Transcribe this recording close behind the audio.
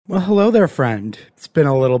Well, hello there, friend. It's been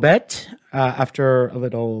a little bit after a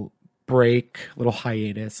little break, a little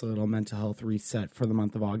hiatus, a little mental health reset for the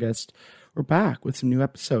month of August. We're back with some new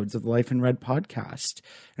episodes of the Life in Red podcast,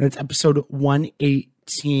 and it's episode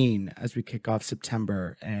 118 as we kick off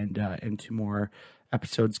September and into more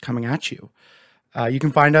episodes coming at you. You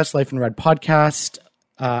can find us, Life in Red podcast,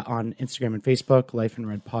 on Instagram and Facebook, Life in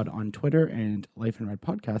Red pod on Twitter, and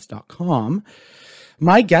lifeinredpodcast.com.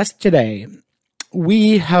 My guest today,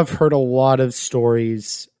 we have heard a lot of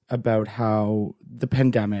stories about how the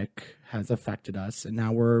pandemic has affected us. And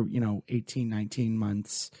now we're, 18, 19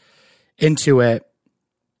 months into it.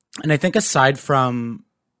 And I think aside from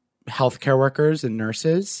healthcare workers and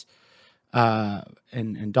nurses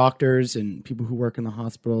and doctors and people who work in the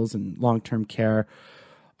hospitals and long-term care,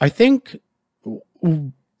 I think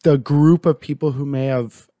the group of people who may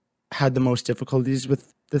have had the most difficulties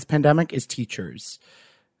with this pandemic is teachers.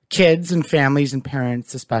 Kids and families and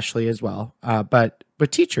parents especially as well, but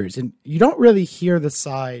teachers. And you don't really hear the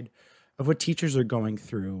side of what teachers are going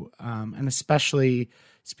through, and especially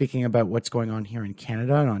speaking about what's going on here in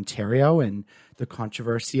Canada and Ontario and the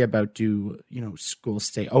controversy about do schools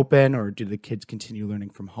stay open or do the kids continue learning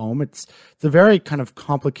from home. It's a very kind of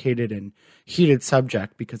complicated and heated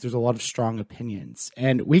subject because there's a lot of strong opinions.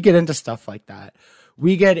 And we get into stuff like that.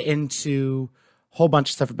 We get into whole bunch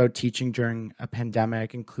of stuff about teaching during a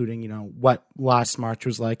pandemic, including, what last March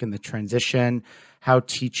was like and the transition, how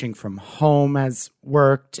teaching from home has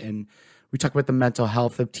worked. And we talk about the mental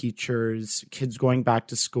health of teachers, kids going back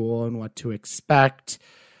to school and what to expect.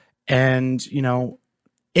 And,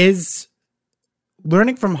 is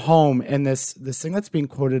learning from home and this thing that's being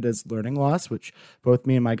quoted as learning loss, which both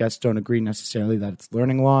me and my guests don't agree necessarily that it's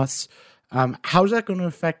learning loss. How is that going to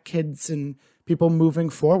affect kids and people moving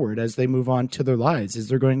forward as they move on to their lives? Is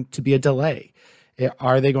there going to be a delay?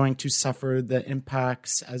 Are they going to suffer the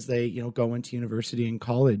impacts as they, go into university and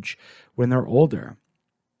college when they're older?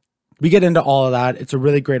 We get into all of that. It's a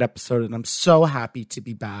really great episode, and I'm so happy to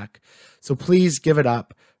be back. So please give it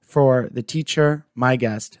up for the teacher, my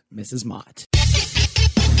guest, Mrs. Mott.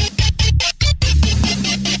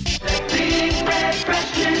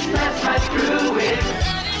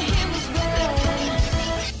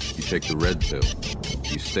 Take the red pill,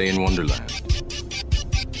 you stay in Wonderland,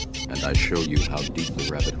 and I show you how deep the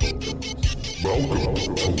rabbit hole goes. Welcome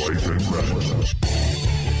to Life in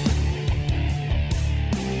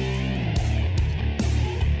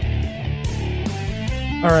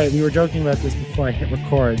Red. All right, we were joking about this before I hit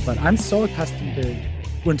record, but I'm so accustomed to,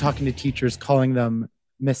 when talking to teachers, calling them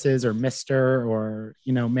Mrs. or Mr. or,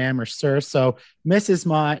 ma'am or sir. So Mrs.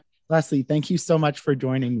 Mott, Leslie, thank you so much for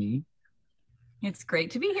joining me. It's great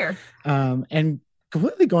to be here. And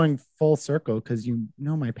completely going full circle because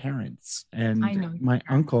my parents and my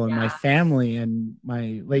uncle and my family and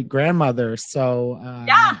my late grandmother. So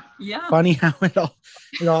yeah. Funny how it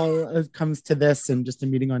all comes to this and just a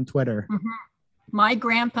meeting on Twitter. Mm-hmm. My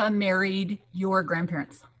grandpa married your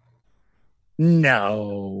grandparents.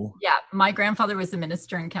 No. Yeah, my grandfather was a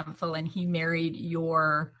minister in Kemptville, and he married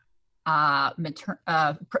your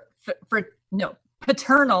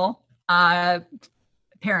paternal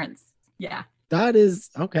parents. Yeah. That is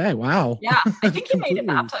okay. Wow. Yeah. I think he made it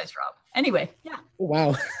baptized, Rob. Anyway. Yeah.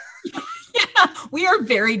 Wow. Yeah. We are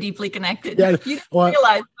very deeply connected. Yeah. You don't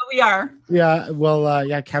realize, but we are. Yeah. Well,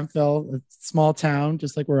 Kemptville, a small town,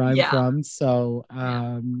 just like where I'm from. So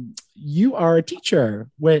you are a teacher,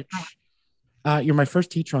 which you're my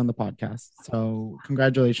first teacher on the podcast. So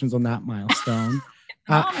congratulations on that milestone.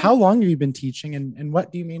 How long have you been teaching and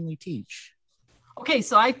what do you mainly teach? Okay,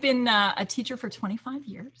 so I've been a teacher for 25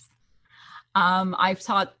 years. I've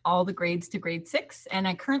taught all the grades to grade 6, and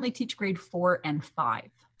I currently teach grade 4 and 5.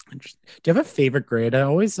 Interesting. Do you have a favorite grade? I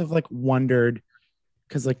always have wondered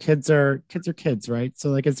because kids are kids, right?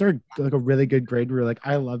 So is there a really good grade where you're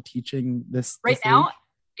I love teaching this right this now? age?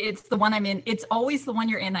 It's the one I'm in. It's always the one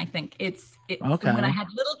you're in, I think. Okay. When I had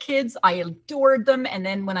little kids, I adored them. And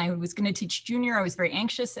then when I was going to teach junior, I was very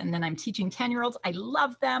anxious. And then I'm teaching 10-year-olds. I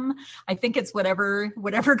love them. I think it's whatever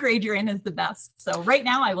grade you're in is the best. So right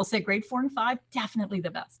now I will say grade 4 and 5, definitely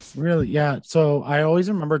the best. Really? Yeah. So I always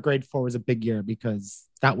remember grade 4 was a big year because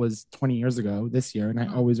that was 20 years ago this year. And I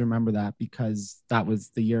always remember that because that was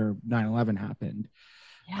the year 9/11 happened.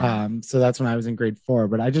 Yeah. So that's when I was in grade 4,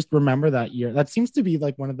 but I just remember that year. That seems to be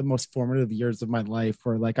one of the most formative years of my life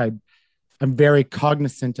where I'm very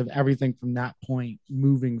cognizant of everything from that point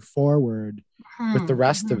moving forward with the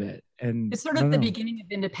rest of it. And it's sort of the beginning of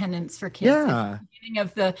independence for kids. Yeah. It's the beginning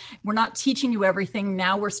of we're not teaching you everything.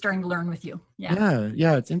 Now we're starting to learn with you. Yeah.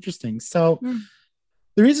 Yeah. It's interesting. So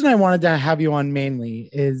The reason I wanted to have you on mainly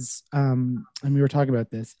is, and we were talking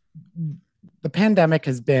about this, the pandemic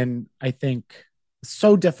has been, I think,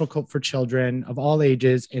 so difficult for children of all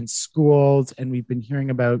ages in schools. And we've been hearing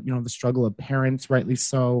about, the struggle of parents, rightly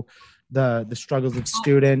so, the struggles of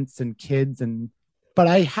students and kids. But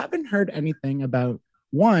I haven't heard anything about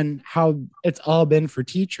one, how it's all been for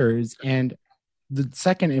teachers. And the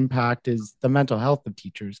second impact is the mental health of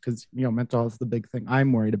teachers, because, mental health is the big thing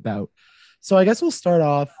I'm worried about. So I guess we'll start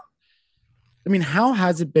off. I mean, how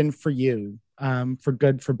has it been for you, for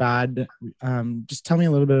good, for bad? Just tell me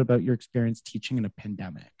a little bit about your experience teaching in a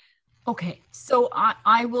pandemic. Okay, so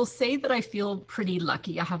I will say that I feel pretty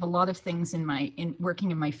lucky. I have a lot of things in working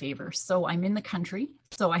in my favor. So I'm in the country,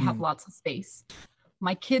 so I have lots of space.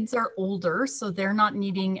 My kids are older, so they're not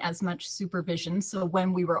needing as much supervision. So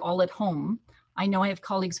when we were all at home, I know I have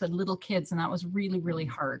colleagues who had little kids, and that was really, really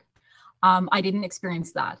hard. I didn't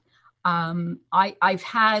experience that. I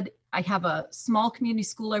have a small community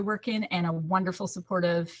school I work in and a wonderful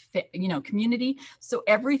supportive, community. So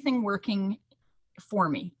everything working for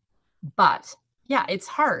me. But yeah, it's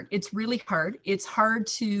hard. It's really hard. It's hard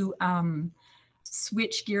to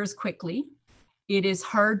switch gears quickly. It is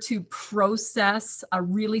hard to process a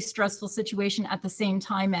really stressful situation at the same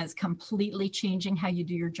time as completely changing how you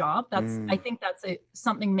do your job. I think that's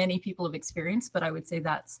something many people have experienced, but I would say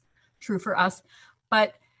that's true for us.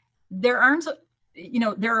 But there are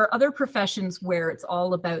other professions where it's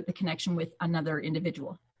all about the connection with another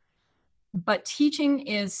individual. But teaching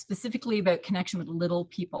is specifically about connection with little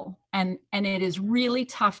people. And it is really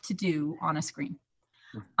tough to do on a screen.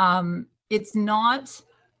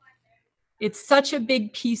 It's such a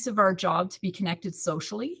big piece of our job to be connected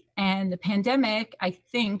socially. And the pandemic, I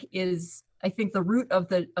think the root of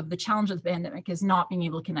the challenge of the pandemic is not being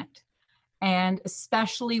able to connect. And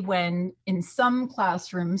especially when in some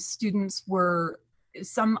classrooms,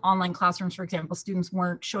 some online classrooms, for example, students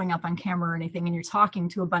weren't showing up on camera or anything, and you're talking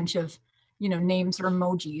to a bunch of, names or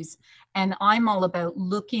emojis. And I'm all about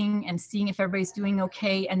looking and seeing if everybody's doing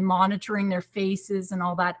okay and monitoring their faces and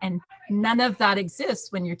all that. And none of that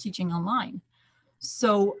exists when you're teaching online.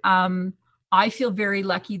 So I feel very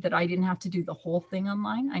lucky that I didn't have to do the whole thing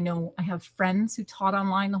online. I know I have friends who taught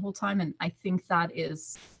online the whole time, and I think that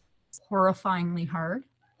is horrifyingly hard.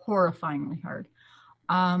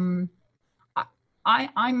 I'm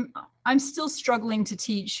still struggling to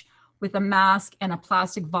teach with a mask and a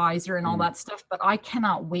plastic visor and all that stuff, but I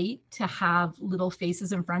cannot wait to have little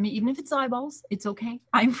faces in front of me, even if it's eyeballs, it's okay.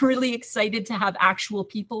 I'm really excited to have actual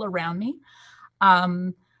people around me.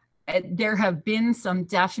 There have been some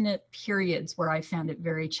definite periods where I found it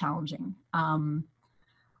very challenging.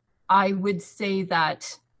 I would say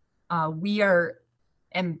that we are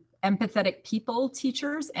empathetic people,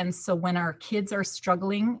 teachers. And so when our kids are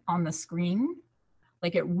struggling on the screen,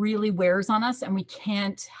 like it really wears on us and we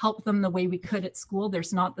can't help them the way we could at school.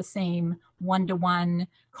 There's not the same one-to-one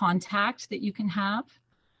contact that you can have.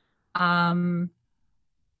 I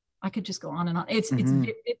could just go on and on. It's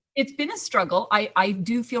been a struggle. I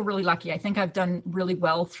do feel really lucky. I think I've done really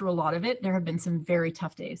well through a lot of it. There have been some very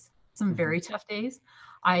tough days, it's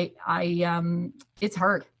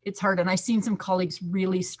hard. And I've seen some colleagues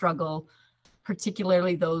really struggle,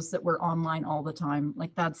 particularly those that were online all the time.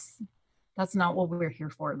 Like that's not what we're here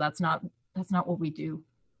for. That's not what we do.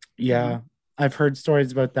 Yeah. I've heard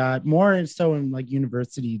stories about that, more so in like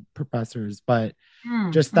university professors, but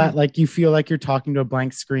just that, like, you feel like you're talking to a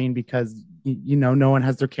blank screen because, no one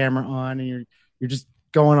has their camera on and you're just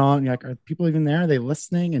going on. You're like, are people even there? Are they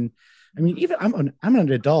listening? And I mean, even I'm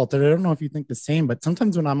an adult, and I don't know if you think the same, but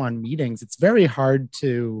sometimes when I'm on meetings, it's very hard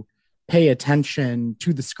to pay attention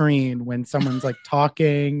to the screen when someone's like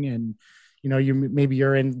talking and, maybe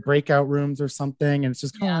you're in breakout rooms or something. And it's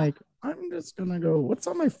just kind of like, I'm just going to go, what's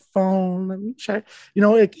on my phone? Let me check,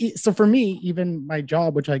 so for me, even my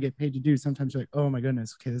job, which I get paid to do, sometimes you're like, oh my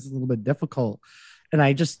goodness, okay, this is a little bit difficult. And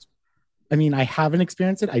I haven't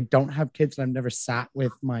experienced it. I don't have kids, and I've never sat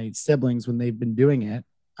with my siblings when they've been doing it.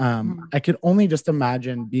 I could only just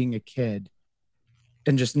imagine being a kid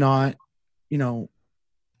and just not,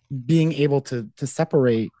 being able to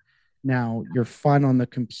separate now your fun on the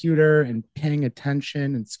computer and paying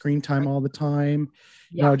attention and screen time all the time.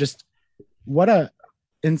 Just what a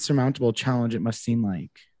insurmountable challenge it must seem like.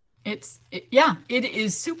 It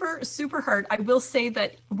is super, super hard. I will say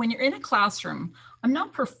that when you're in a classroom, I'm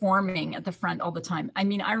not performing at the front all the time. I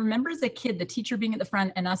mean, I remember as a kid, the teacher being at the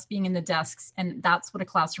front and us being in the desks, and that's what a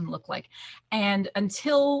classroom looked like. And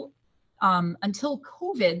until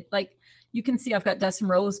COVID, like you can see I've got desks and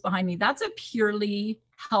rows behind me. That's a purely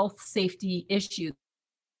health safety issue.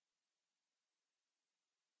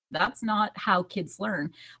 That's not how kids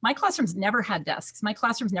learn. My classrooms never had desks. My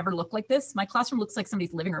classrooms never look like this. My classroom looks like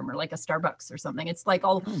somebody's living room or like a Starbucks or something. It's like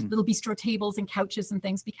all little bistro tables and couches and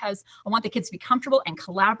things, because I want the kids to be comfortable and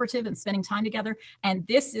collaborative and spending time together. And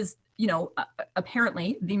this is,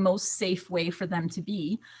 apparently the most safe way for them to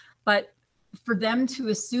be. But for them to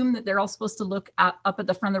assume that they're all supposed to look up at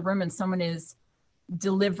the front of the room and someone is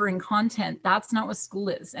delivering content, that's not what school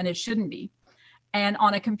is, and it shouldn't be. And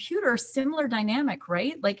on a computer, similar dynamic,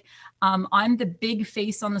 right? Like I'm the big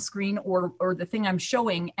face on the screen or the thing I'm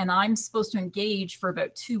showing, and I'm supposed to engage for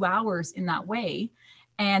about 2 hours in that way.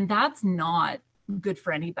 And that's not good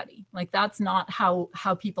for anybody. Like that's not how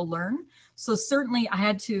people learn. So certainly I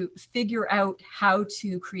had to figure out how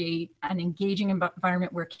to create an engaging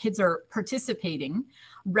environment where kids are participating,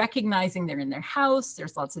 recognizing they're in their house,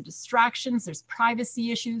 there's lots of distractions, there's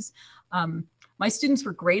privacy issues. My students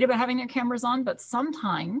were great about having their cameras on, but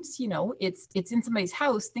sometimes, it's in somebody's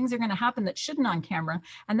house, things are going to happen that shouldn't on camera,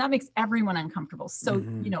 and that makes everyone uncomfortable. So,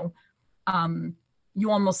 you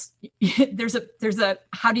almost, there's a,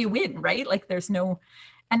 how do you win, right? Like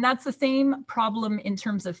and that's the same problem in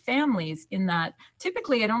terms of families, in that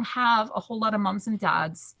typically I don't have a whole lot of moms and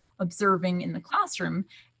dads observing in the classroom.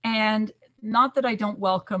 And not that I don't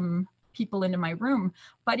welcome people into my room,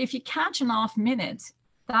 but if you catch an off minute,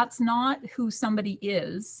 that's not who somebody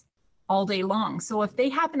is all day long. So if they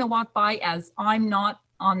happen to walk by as I'm not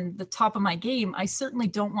on the top of my game, I certainly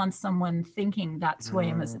don't want someone thinking that's who I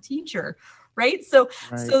am as a teacher, right? So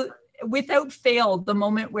without fail, the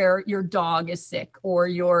moment where your dog is sick or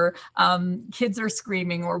your kids are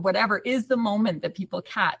screaming or whatever is the moment that people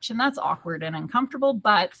catch. And that's awkward and uncomfortable,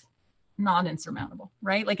 but not insurmountable,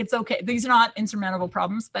 right? Like it's okay. These are not insurmountable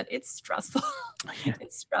problems, but it's stressful.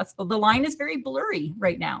 It's stressful. The line is very blurry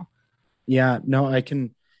right now. Yeah, no, I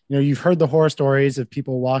can, you've heard the horror stories of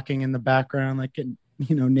people walking in the background, like,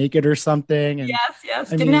 naked or something. And yes.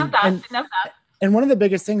 Didn't have that. And one of the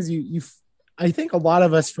biggest things I think a lot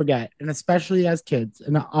of us forget, and especially as kids,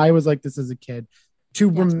 and I was like this as a kid, to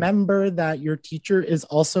remember that your teacher is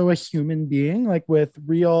also a human being, like with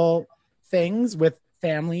real things, with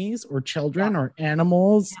families or children or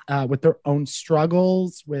animals, with their own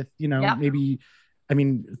struggles, with, maybe,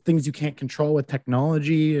 things you can't control with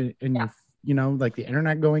technology and like the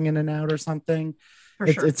internet going in and out or something.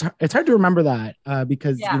 It's hard to remember that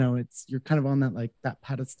because, you're kind of on that, like that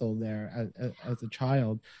pedestal there as a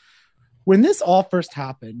child. When this all first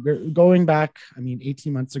happened, we're going back,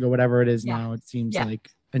 18 months ago, whatever it is now, it seems like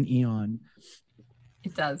an eon.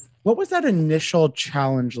 It does. What was that initial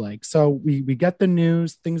challenge like? So we get the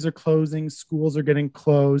news, things are closing, schools are getting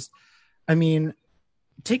closed.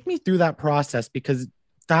 Take me through that process, because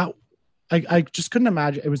that I just couldn't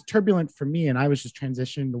imagine. It was turbulent for me, and I was just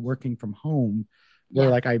transitioning to working from home, where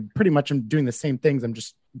like I pretty much am doing the same things. I'm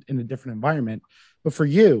just in a different environment. But for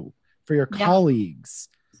you, for your colleagues,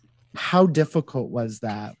 how difficult was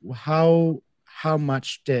that? How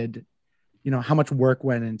much did how much work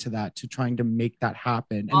went into that, to trying to make that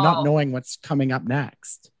happen and not knowing what's coming up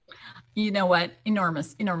next? You know what?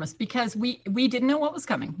 Enormous, because we didn't know what was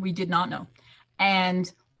coming. We did not know.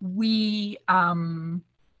 And we were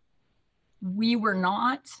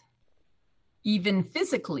not even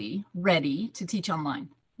physically ready to teach online,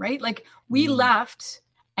 right? Like we left,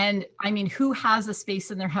 and who has a space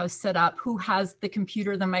in their house set up? Who has the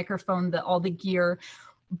computer, the microphone, all the gear?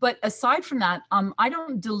 But aside from that, I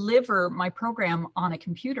don't deliver my program on a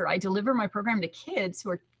computer. I deliver my program to kids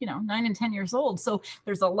who are, 9 and 10 years old. So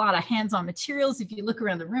there's a lot of hands-on materials. If you look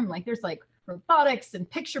around the room, like there's like robotics and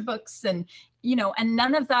picture books and, and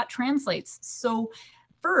none of that translates. So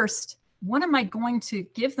first, what am I going to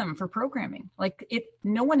give them for programming? Like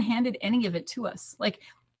no one handed any of it to us. Like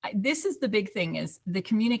this is the big thing, is the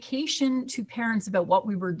communication to parents about what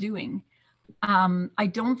we were doing. I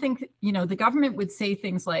don't think, the government would say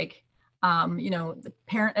things like, the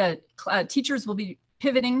parent, teachers will be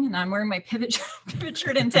pivoting, and I'm wearing my pivot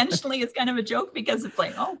shirt intentionally is kind of a joke, because it's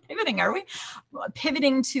like, pivoting, are we?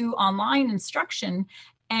 Pivoting to online instruction,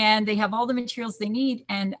 and they have all the materials they need.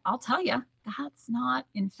 And I'll tell you, that's not,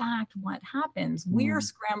 in fact, what happens. We're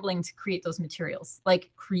scrambling to create those materials.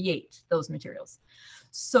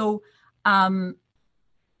 So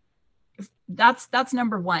that's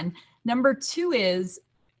number one. Number two is,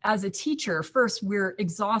 as a teacher, first, we're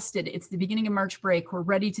exhausted. It's the beginning of March break. We're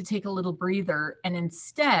ready to take a little breather. And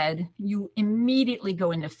instead, you immediately go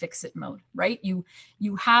into fix-it mode, right? You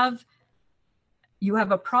have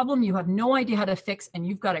a problem, you have no idea how to fix, and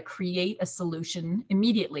you've got to create a solution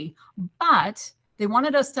immediately. But they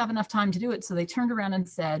wanted us to have enough time to do it. So they turned around and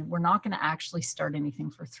said, we're not going to actually start anything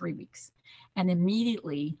for 3 weeks. And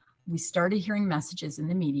immediately, we started hearing messages in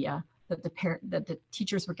the media that that the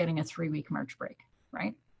teachers were getting a 3-week March break,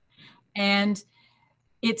 right? And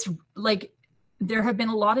it's like, there have been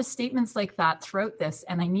a lot of statements like that throughout this.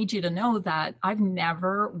 And I need you to know that I've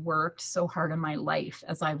never worked so hard in my life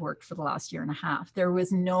as I've worked for the last year and a half. There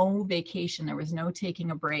was no vacation. There was no taking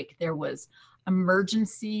a break. There was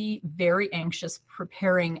emergency, very anxious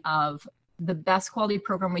preparing of the best quality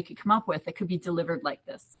program we could come up with that could be delivered like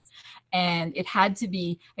this. And it had to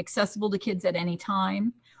be accessible to kids at any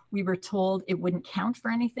time. We were told it wouldn't count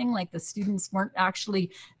for anything, like the students weren't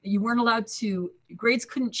actually, you weren't allowed to, grades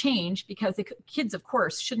couldn't change because the kids, of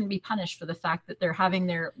course, shouldn't be punished for the fact that they're having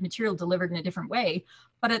their material delivered in a different way.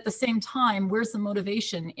 But at the same time, where's the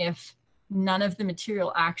motivation if none of the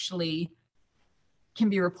material actually can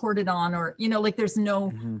be reported on, or, you know, like there's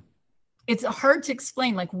no, it's hard to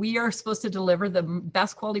explain. Like, we are supposed to deliver the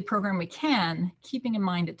best quality program we can, keeping in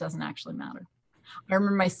mind it doesn't actually matter. I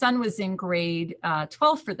remember my son was in grade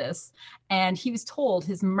 12 for this, and he was told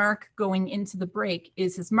his mark going into the break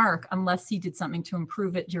is his mark unless he did something to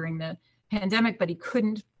improve it during the pandemic, but he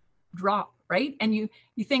couldn't drop, right? And you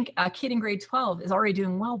think a kid in grade 12 is already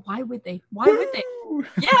doing well. Why would they?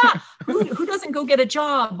 Yeah. Who doesn't go get a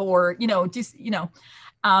job, or, you know, just, you know,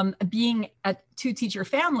 being a 2-teacher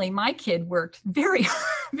family, my kid worked very,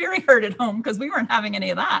 very hard at home because we weren't having any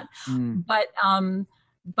of that.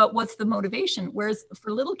 But what's the motivation? Whereas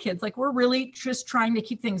for little kids, like, we're really just trying to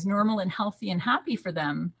keep things normal and healthy and happy for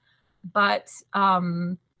them. But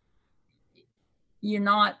you're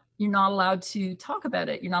not allowed to talk about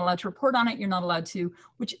it. You're not allowed to report on it. You're not allowed to,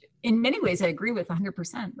 which in many ways I agree with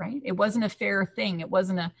 100%, right? It wasn't a fair thing.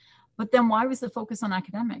 But then why was the focus on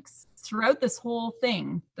academics? Throughout this whole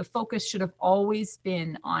thing, the focus should have always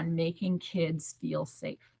been on making kids feel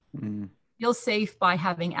safe. Feel safe by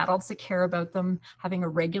having adults that care about them, having a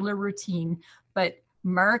regular routine. But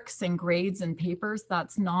marks and grades and papers,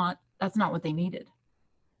 that's not what they needed.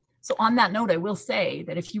 So on that note, I will say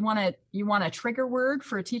that if you want a trigger word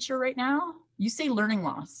for a teacher right now, you say learning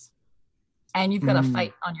loss, and you've got a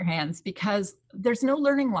fight on your hands, because there's no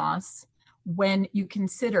learning loss when you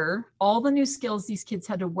consider all the new skills these kids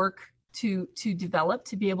had to work to develop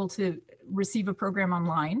to be able to receive a program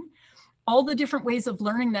online, all the different ways of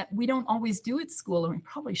learning that we don't always do at school, and we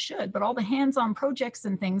probably should, but all the hands-on projects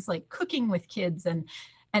and things like cooking with kids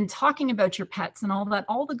and talking about your pets and all that,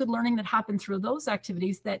 all the good learning that happened through those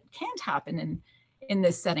activities that can't happen in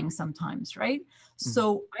this setting sometimes, right?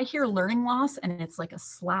 So I hear learning loss and it's like a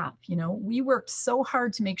slap. You know, we worked so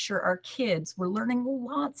hard to make sure our kids were learning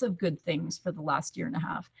lots of good things for the last year and a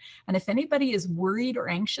half. And if anybody is worried or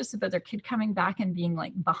anxious about their kid coming back and being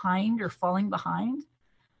like behind or falling behind,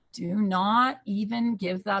 do not even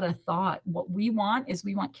give that a thought. What we want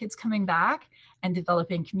kids coming back and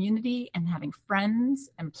developing community and having friends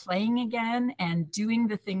and playing again and doing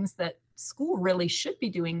the things that school really should be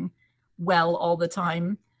doing well all the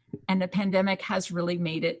time. And the pandemic has really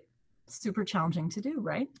made it super challenging to do,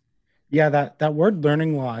 right? Yeah, that word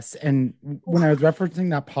learning loss. And when I was referencing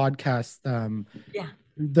that podcast,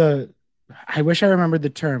 I wish I remembered the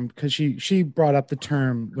term, because she brought up the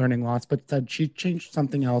term learning loss, but said she changed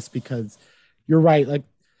something else, because you're right. Like,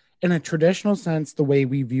 in a traditional sense, the way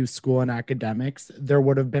we view school and academics, there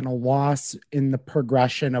would have been a loss in the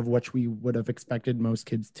progression of which we would have expected most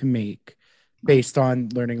kids to make based on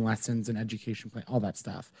learning lessons and education plan, all that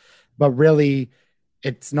stuff. But really,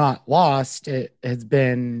 it's not lost. It has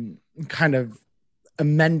been kind of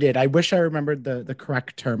amended. I wish I remembered the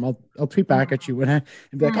correct term. I'll tweet back at you when and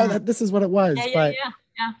be like, this is what it was.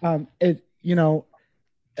 It, you know,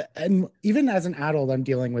 and even as an adult, I'm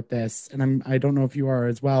dealing with this, and I don't know if you are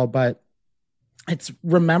as well, but it's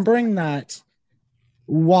remembering that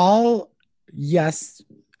while, yes,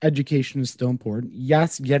 education is still important.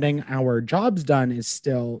 Yes, getting our jobs done is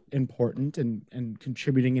still important and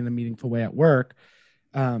contributing in a meaningful way at work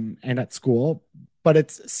and at school. But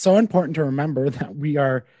it's so important to remember that we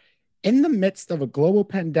are in the midst of a global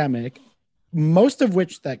pandemic, most of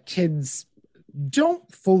which that kids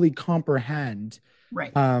don't fully comprehend.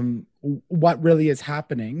 Right. What really is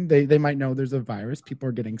happening. They might know there's a virus, people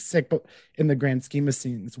are getting sick, but in the grand scheme of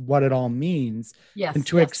things, what it all means. Yes. And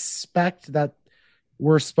to expect that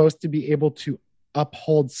we're supposed to be able to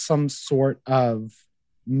uphold some sort of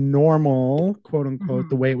normal, quote unquote,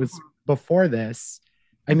 the way it was before this.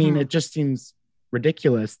 I mean, it just seems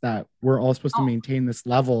ridiculous that we're all supposed to maintain this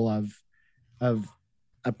level of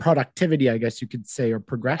a productivity, I guess you could say, or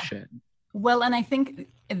progression. Well, and I think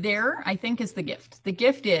is the gift. The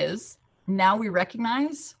gift is now we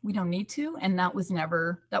recognize we don't need to, and that was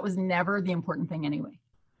never the important thing anyway.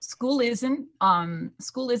 school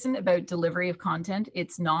isn't about delivery of content.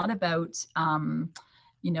 It's not about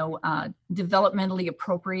developmentally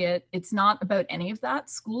appropriate. It's not about any of that.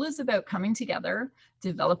 School is about coming together,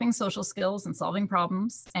 developing social skills and solving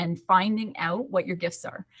problems and finding out what your gifts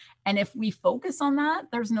are. And if we focus on that,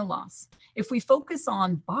 there's no loss. If we focus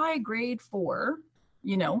on by grade 4,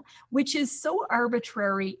 which is so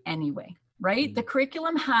arbitrary anyway, right? The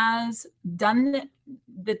curriculum has done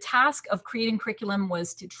the task of creating curriculum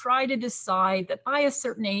was to try to decide that by a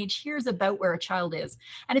certain age, here's about where a child is.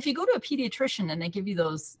 And if you go to a pediatrician and they give you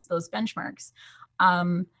those benchmarks,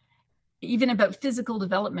 even about physical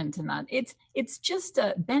development and that, it's just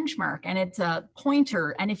a benchmark and it's a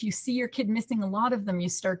pointer. And if you see your kid missing a lot of them, you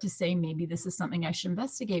start to say, maybe this is something I should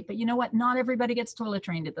investigate. But you know what? Not everybody gets toilet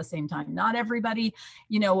trained at the same time. Not everybody,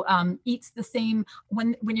 eats the same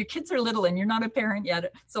when your kids are little, and you're not a parent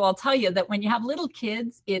yet. So I'll tell you that when you have little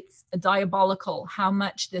kids, it's diabolical how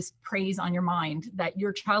much this preys on your mind that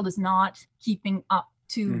your child is not keeping up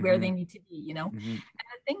to where they need to be, And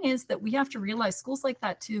the thing is that we have to realize schools like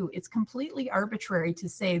that too, it's completely arbitrary to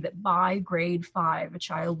say that by grade 5, a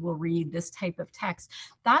child will read this type of text.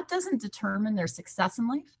 That doesn't determine their success in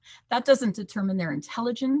life. That doesn't determine their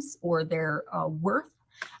intelligence or their worth.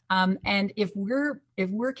 And if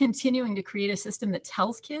we're continuing to create a system that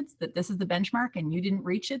tells kids that this is the benchmark and you didn't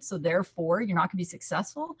reach it, so therefore you're not going to be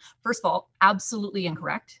successful, first of all, absolutely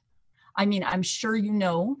incorrect. I mean, I'm sure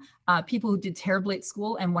people who did terribly at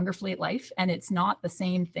school and wonderfully at life, and it's not the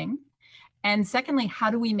same thing. And secondly,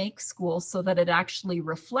 how do we make school so that it actually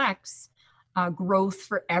reflects growth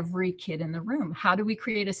for every kid in the room? How do we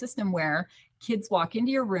create a system where kids walk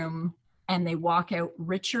into your room and they walk out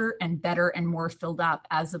richer and better and more filled up,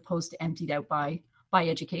 as opposed to emptied out by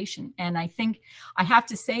education? And I think I have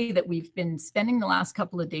to say that we've been spending the last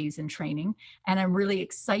couple of days in training, and I'm really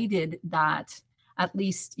excited that at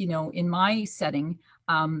least, in my setting,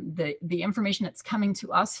 the information that's coming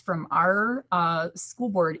to us from our school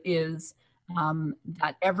board is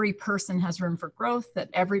that every person has room for growth, that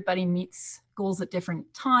everybody meets goals at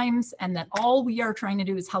different times, and that all we are trying to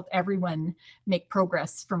do is help everyone make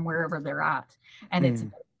progress from wherever they're at. And it's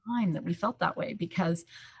about time that we felt that way, because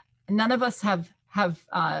none of us have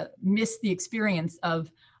missed the experience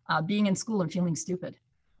of being in school and feeling stupid.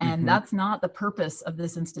 And that's not the purpose of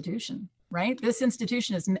this institution, right? This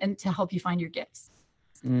institution is meant to help you find your gifts.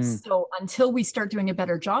 So until we start doing a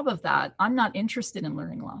better job of that, I'm not interested in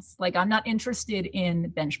learning loss. Like, I'm not interested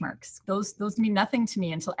in benchmarks. Those mean nothing to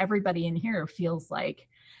me until everybody in here feels like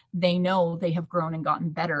they know they have grown and gotten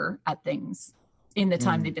better at things in the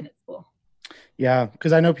time they've been at school. Yeah,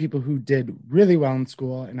 because I know people who did really well in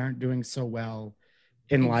school and aren't doing so well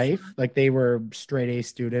in life. Like, they were straight A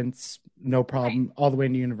students, no problem, all the way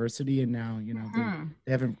into university, and now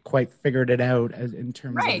they haven't quite figured it out as in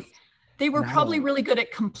terms of they were probably really good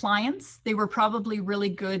at compliance. They were probably really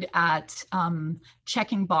good at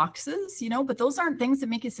checking boxes, but those aren't things that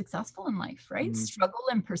make you successful in life, right? Struggle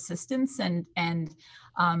and persistence and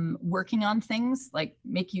working on things like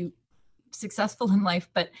make you successful in life,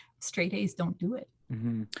 but straight A's don't do it.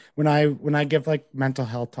 When I give like mental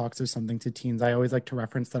health talks or something to teens, I always like to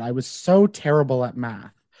reference that I was so terrible at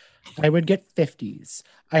math. I would get 50s.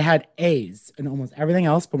 I had A's and almost everything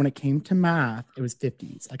else, but when it came to math, it was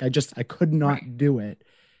 50s. Like, I could not do it.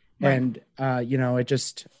 And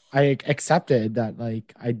I accepted that,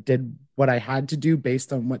 like, I did what I had to do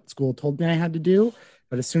based on what school told me I had to do.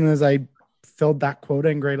 But as soon as I filled that quota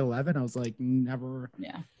in grade 11, I was like, never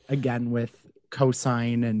again with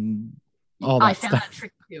cosine and all that stuff.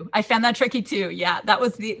 I found that tricky too. Yeah, that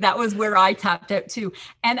was where I tapped out too.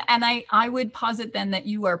 And I would posit then that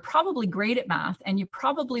you are probably great at math, and you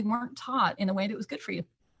probably weren't taught in a way that was good for you.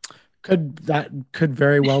 Could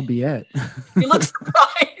very well be it. You look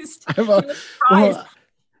surprised. Well,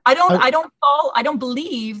 I don't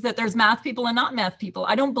believe that there's math people and not math people.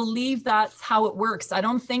 I don't believe that's how it works. I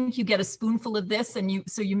don't think you get a spoonful of this and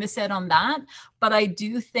you miss out on that. But I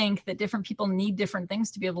do think that different people need different things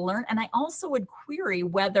to be able to learn. And I also would query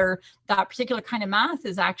whether that particular kind of math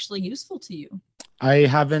is actually useful to you. I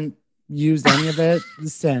haven't used any of it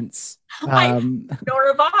since. Nor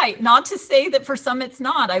have I. Not to say that for some it's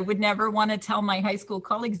not. I would never want to tell my high school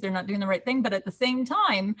colleagues they're not doing the right thing. But at the same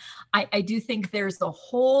time, I do think there's a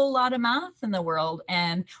whole lot of math in the world.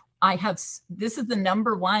 And this is the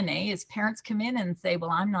number one, is parents come in and say,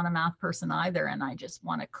 well, I'm not a math person either. And I just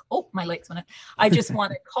want to, my legs went up. I just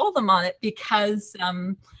want to call them on it because,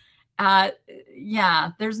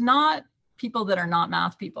 there's not people that are not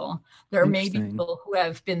math people. There may be people who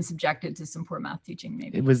have been subjected to some poor math teaching.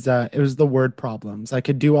 Maybe it was the word problems. I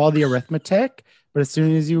could do all the arithmetic, but as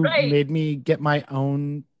soon as you made me get my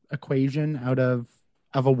own equation out of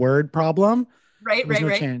a word problem. Right, There's right, no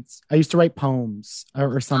right. chance. I used to write poems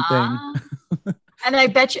or something. Ah. And I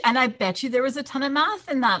bet you there was a ton of math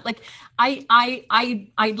in that. Like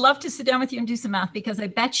I'd love to sit down with you and do some math, because I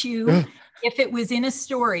bet you if it was in a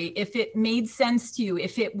story, if it made sense to you,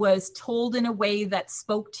 if it was told in a way that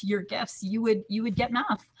spoke to your gifts, you would get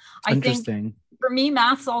math. I think Interesting. for me,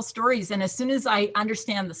 math's all stories. And as soon as I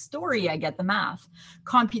understand the story, I get the math.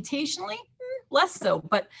 Computationally, less so,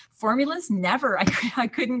 but formulas, never. I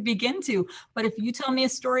couldn't begin to. But if you tell me a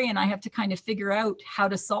story and I have to kind of figure out how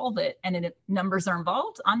to solve it, and numbers are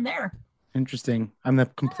involved, I'm there. Interesting. I'm the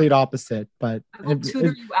complete opposite, but I will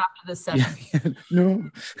tutor you after this session. yeah, no,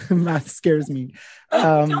 math scares me.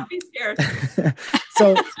 Don't be scared.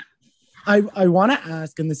 So I want to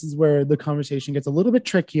ask, and this is where the conversation gets a little bit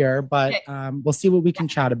trickier, but Okay. we'll see what we can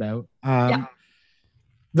chat about. Yeah.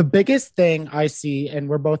 The biggest thing I see, and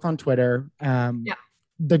we're both on Twitter,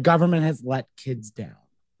 the government has let kids down.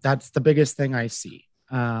 That's the biggest thing I see,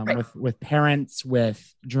 Right. with parents,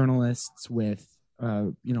 with journalists, with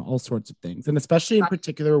all sorts of things, and especially in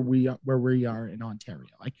particular where we are in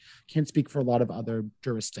Ontario. I can't speak for a lot of other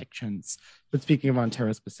jurisdictions, but speaking of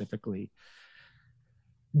Ontario specifically,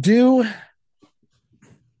 I'll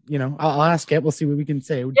ask it. We'll see what we can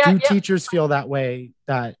say. Do teachers feel that way,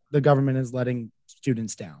 that the government is letting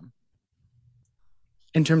students down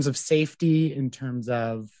in terms of safety, in terms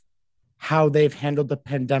of how they've handled the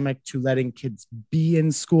pandemic, to letting kids be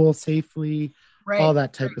in school safely, all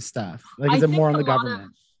that type of stuff? Like, is it more on the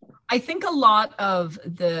government? I think a lot of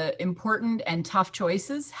the important and tough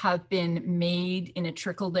choices have been made in a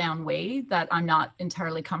trickle down way that I'm not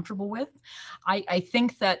entirely comfortable with. I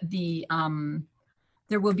think that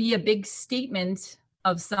there will be a big statement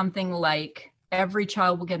of something like every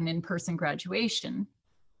child will get an in-person graduation.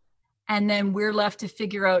 And then we're left to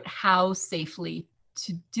figure out how safely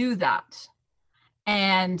to do that.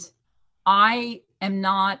 And I am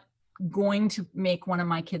not going to make one of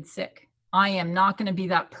my kids sick. I am not going to be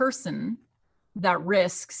that person that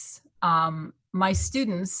risks my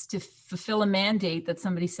students to fulfill a mandate that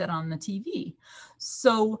somebody said on the TV.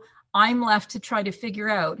 So I'm left to try to figure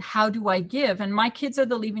out, how do I give? And my kids are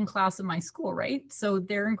the leaving class of my school, right? So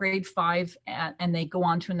they're in grade 5 and they go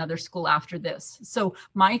on to another school after this. So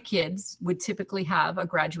my kids would typically have a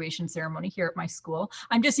graduation ceremony here at my school.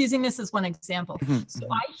 I'm just using this as one example. So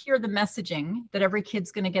I hear the messaging that every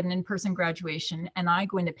kid's going to get an in-person graduation, and I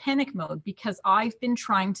go into panic mode because I've been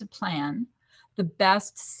trying to plan the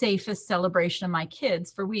best, safest celebration of my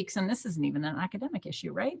kids for weeks. And this isn't even an academic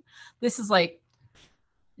issue, right? This is like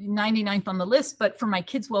 99th on the list, but for my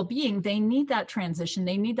kids' well-being, they need that transition.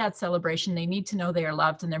 They need that celebration. They need to know they are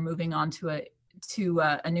loved and they're moving on to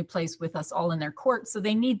a new place with us all in their court. So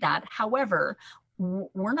they need that. However,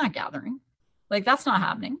 we're not gathering. Like, that's not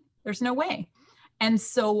happening. There's no way. And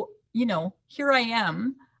so, here I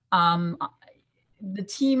am. The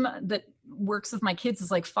team that works with my kids is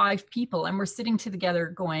like 5 people, and we're sitting together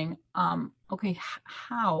going, okay,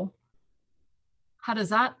 how does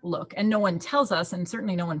that look? And no one tells us, and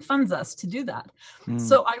certainly no one funds us to do that.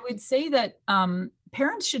 So I would say that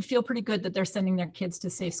parents should feel pretty good that they're sending their kids to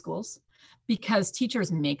safe schools, because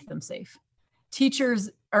teachers make them safe.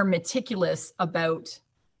 Teachers are meticulous about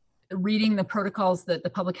reading the protocols that the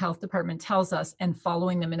public health department tells us and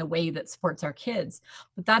following them in a way that supports our kids.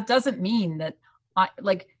 But that doesn't mean that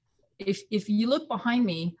if you look behind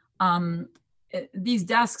me, these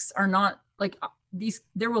desks are not like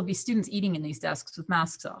there will be students eating in these desks with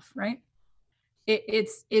masks off, right?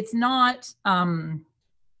 It's not,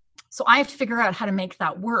 so I have to figure out how to make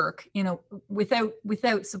that work,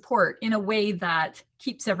 without support, in a way that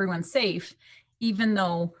keeps everyone safe, even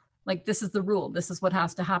though, like, this is the rule, this is what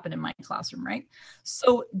has to happen in my classroom, right?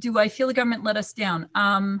 So do I feel the government let us down?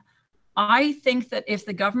 I think that if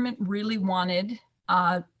the government really wanted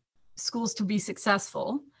schools to be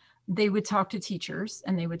successful, they would talk to teachers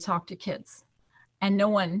and they would talk to kids. And no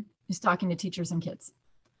one is talking to teachers and kids.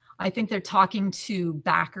 I think they're talking to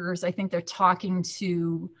backers. I think they're talking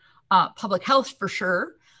to public health for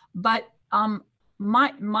sure. But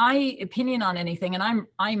my opinion on anything, and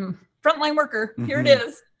I'm frontline worker, here it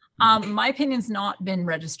is. My opinion's not been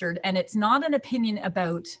registered, and it's not an opinion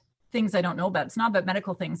about things I don't know about. It's not about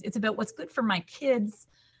medical things. It's about what's good for my kids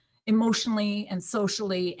emotionally and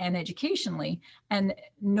socially and educationally. And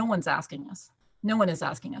no one's asking us. No one is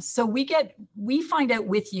asking us. So we find out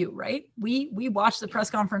with you, right? We watch the press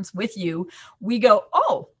conference with you. We go,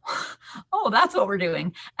 oh, that's what we're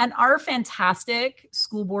doing. And our fantastic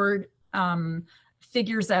school board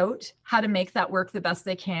figures out how to make that work the best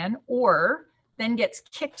they can, or then gets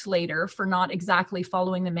kicked later for not exactly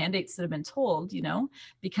following the mandates that have been told,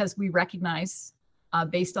 because we recognize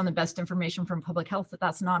based on the best information from public health that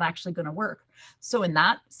that's not actually going to work. So in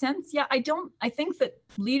that sense, yeah, I think that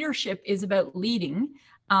leadership is about leading,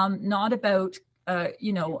 not about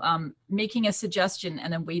making a suggestion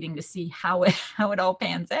and then waiting to see how it all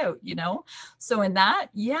pans out, So in that,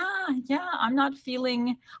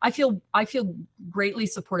 I feel greatly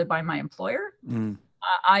supported by my employer.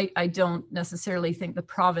 I don't necessarily think the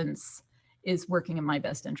province is working in my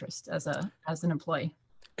best interest as an employee.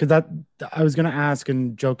 Because I was going to ask,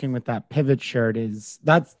 and joking with that pivot shirt, is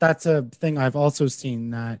that's a thing I've also seen,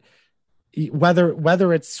 that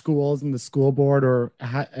whether it's schools and the school board, or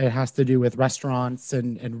it has to do with restaurants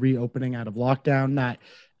and reopening out of lockdown, that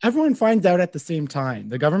everyone finds out at the same time.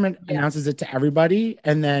 The government announces it to everybody.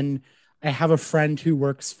 And then I have a friend who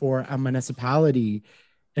works for a municipality,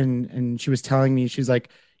 and she was telling me, she's like,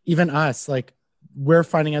 even us, like, we're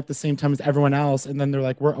finding out at the same time as everyone else. And then they're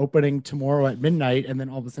like, we're opening tomorrow at midnight. And then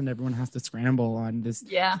all of a sudden everyone has to scramble on this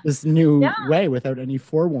new way without any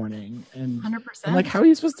forewarning. And 100%. I'm like, how are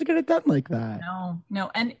you supposed to get it done like that?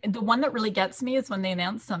 No. And the one that really gets me is when they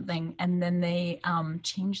announce something and then they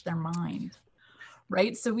change their mind.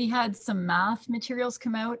 Right. So we had some math materials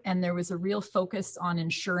come out, and there was a real focus on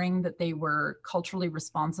ensuring that they were culturally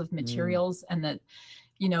responsive materials and that,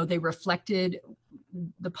 they reflected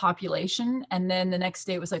the population. And then the next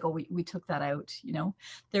day it was like, oh, we took that out.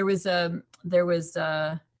 There was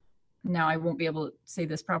now I won't be able to say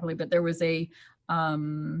this properly, but there was I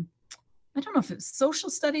don't know if it's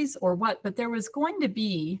social studies or what, but there was going to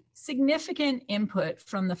be significant input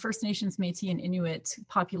from the First Nations, Métis, and Inuit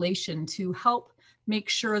population to help make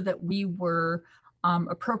sure that we were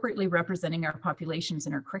appropriately representing our populations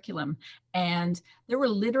in our curriculum. And there were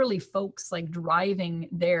literally folks like driving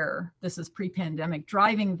there, this is pre-pandemic,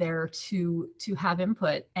 driving there to have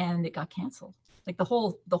input, and it got canceled. Like the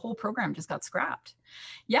whole program just got scrapped.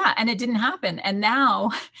 Yeah, and it didn't happen. And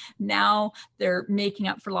now they're making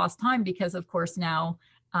up for lost time, because of course now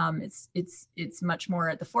it's much more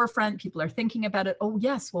at the forefront. People are thinking about it. Oh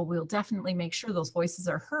yes, well, we'll definitely make sure those voices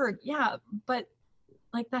are heard. Yeah, but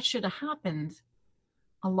like that should have happened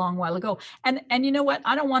a long while ago. And you know what?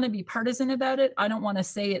 I don't want to be partisan about it. I don't want to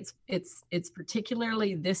say it's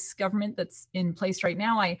particularly this government that's in place right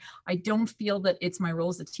now. I don't feel that it's my role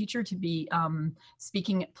as a teacher to be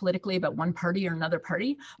speaking politically about one party or another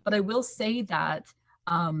party. But I will say that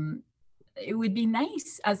it would be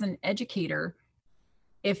nice as an educator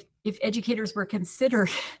if educators were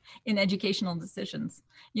considered in educational decisions.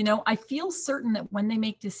 I feel certain that when they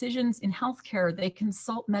make decisions in healthcare, they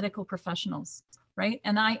consult medical professionals. Right.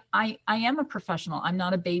 And I am a professional. I'm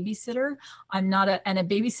not a babysitter. And a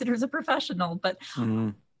babysitter is a professional. But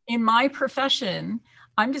in my profession,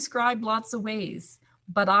 I'm described lots of ways.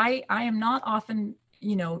 But I am not often,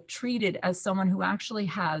 treated as someone who actually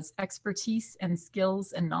has expertise and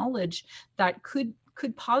skills and knowledge that could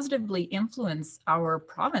positively influence our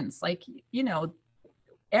province. Like,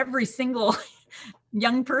 every single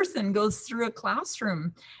young person goes through a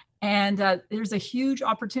classroom. And there's a huge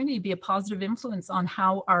opportunity to be a positive influence on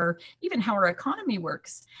how our economy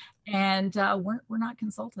works. And we're not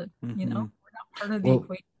consulted, we're not part of the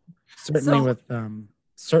equation. Certainly with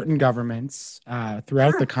certain governments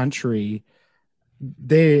throughout the country,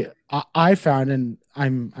 I found, and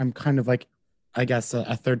I'm kind of like, I guess,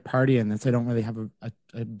 a third party in this. I don't really have a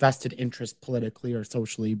vested interest politically or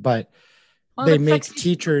socially, but they make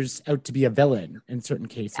teachers out to be a villain in certain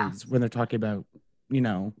cases when they're talking about,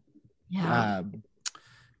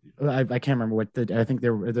 I can't remember I think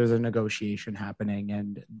there's a negotiation happening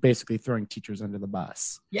and basically throwing teachers under the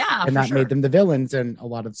bus. Yeah. And that made them the villains in a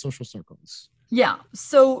lot of social circles. Yeah.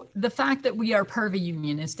 So the fact that we are part of a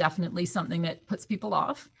union is definitely something that puts people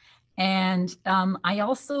off. And I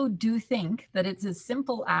also do think that it's as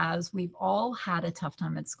simple as we've all had a tough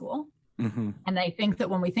time at school. Mm-hmm. And I think that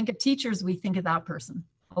when we think of teachers, we think of that person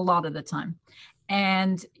a lot of the time.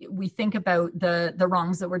 And we think about the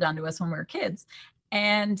wrongs that were done to us when we were kids.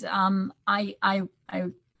 And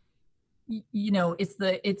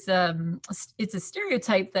it's a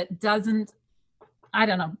stereotype that doesn't, I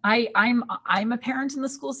don't know. I'm a parent in the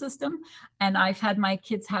school system, and I've had my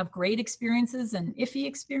kids have great experiences and iffy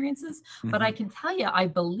experiences, but I can tell you, I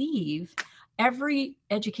believe every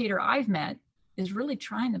educator I've met is really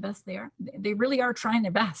trying the best they are. They really are trying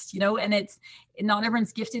their best, and it's not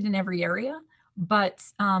everyone's gifted in every area, but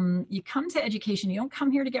you come to education, you don't come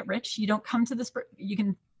here to get rich. You don't come to this, you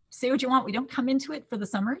can say what you want. We don't come into it for the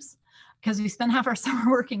summers, because we spend half our summer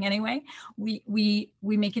working anyway. We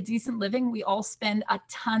make a decent living. We all spend a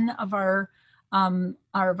ton of our of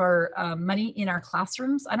our money in our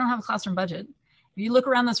classrooms. I don't have a classroom budget. If you look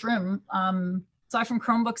around this room, aside from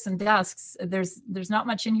Chromebooks and desks, there's not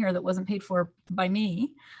much in here that wasn't paid for by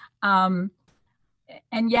me. And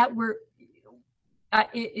yet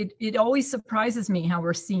it always surprises me how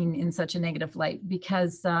we're seen in such a negative light,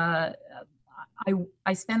 because I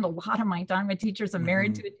spend a lot of my time with teachers. I'm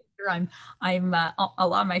married to a teacher. I'm a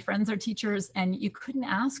lot of my friends are teachers, and you couldn't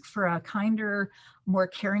ask for a kinder, more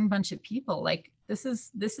caring bunch of people. Like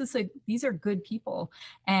these are good people,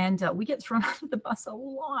 and we get thrown under the bus a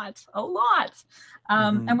lot.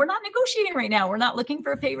 And we're not negotiating right now. We're not looking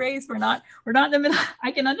for a pay raise. We're not in the middle.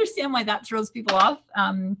 I can understand why that throws people off.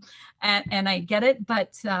 And I get it,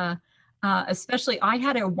 but especially I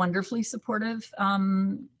had a wonderfully supportive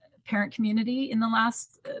parent community in the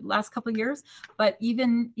last couple of years, but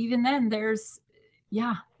even then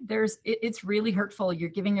it's really hurtful. You're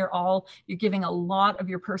giving your all, you're giving a lot of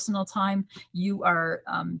your personal time. You are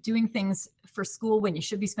doing things for school when you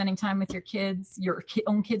should be spending time with your kids. Your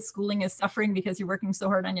own kids' schooling is suffering because you're working so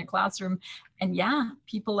hard on your classroom. And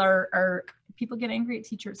people get angry at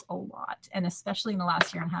teachers a lot, and especially in the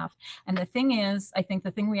last year and a half. And the thing is, I think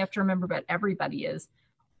the thing we have to remember about everybody is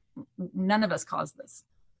none of us caused this.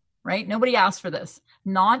 Right? Nobody asked for this.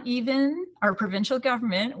 Not even our provincial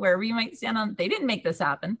government, where we might stand on, they didn't make this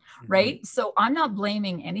happen, right? So I'm not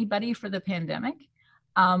blaming anybody for the pandemic.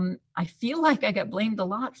 I feel like I got blamed a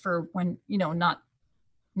lot for when, not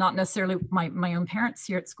necessarily my own parents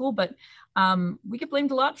here at school, but we get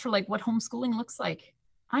blamed a lot for like what homeschooling looks like.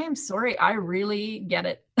 I am sorry, I really get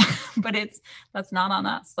it, but that's not on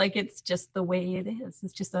us. Like, it's just the way it is.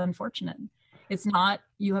 It's just unfortunate. It's not,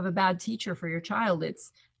 you have a bad teacher for your child.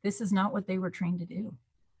 This is not what they were trained to do.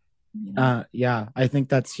 Yeah, I think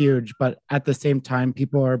that's huge. But at the same time,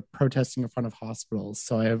 people are protesting in front of hospitals.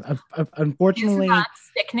 So I've unfortunately, isn't that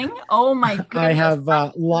sickening? Oh my goodness. I have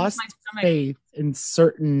lost faith in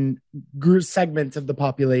certain segments of the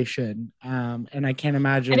population. And I can't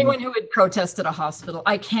imagine anyone who would protest at a hospital.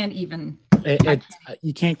 I can't even.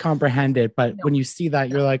 You can't comprehend it. But when you see that,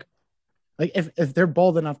 you're like if they're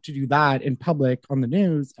bold enough to do that in public on the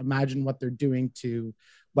news, imagine what they're doing to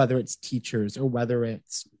whether it's teachers or whether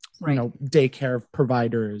it's daycare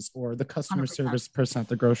providers or the customer 100%. Service person at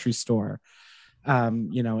the grocery store.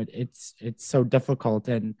 It's so difficult.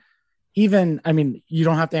 And even, I mean, you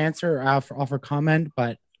don't have to answer or offer comment,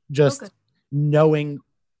 but just knowing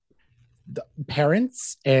the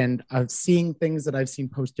parents, and seeing things that I've seen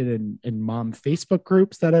posted in mom Facebook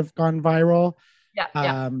groups that have gone viral.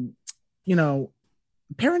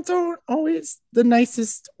 Parents aren't always the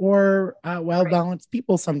nicest or well-balanced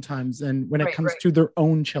people sometimes. And when it comes to their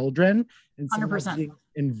own children and being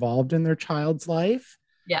involved in their child's life,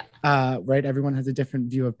 everyone has a different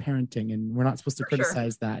view of parenting, and we're not supposed to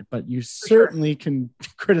criticize that, but you certainly can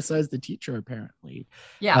criticize the teacher, apparently.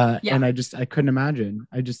 And I couldn't imagine.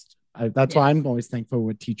 That's why I'm always thankful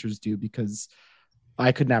what teachers do, because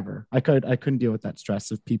I couldn't deal with that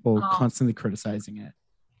stress of people constantly criticizing it.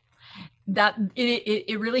 That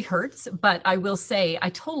it really hurts, but I will say I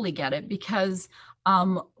totally get it, because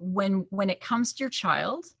when it comes to your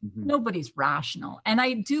child, nobody's rational. And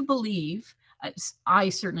I do believe, I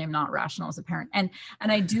certainly am not rational as a parent, and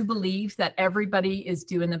I do believe that everybody is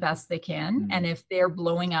doing the best they can. And if they're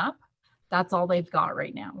blowing up, that's all they've got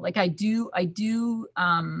right now. Like I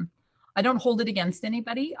don't hold it against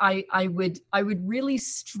anybody. I would really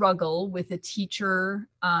struggle with a teacher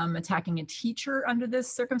attacking a teacher under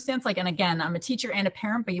this circumstance. Like, and again, I'm a teacher and a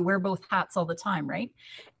parent, but you wear both hats all the time, right?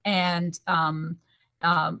 And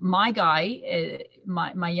my guy,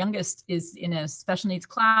 my youngest, is in a special needs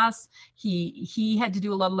class. He had to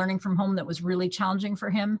do a lot of learning from home that was really challenging for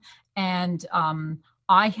him. And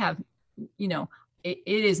I have, it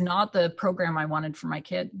is not the program I wanted for my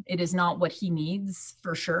kid. It is not what he needs,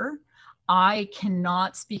 for sure. I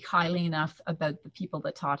cannot speak highly enough about the people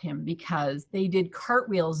that taught him, because they did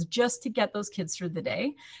cartwheels just to get those kids through the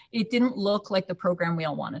day. It didn't look like the program we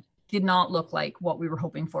all wanted. Did not look like what we were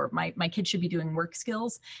hoping for. My kids should be doing work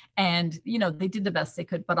skills, and they did the best they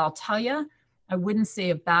could. But I'll tell you, I wouldn't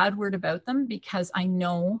say a bad word about them, because I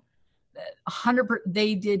know that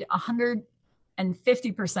they did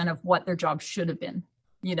 150% of what their job should have been.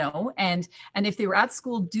 And if they were at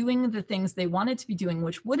school doing the things they wanted to be doing,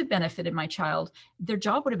 which would have benefited my child, their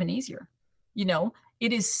job would have been easier.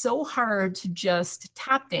 It is so hard to just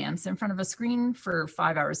tap dance in front of a screen for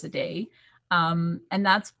 5 hours a day. And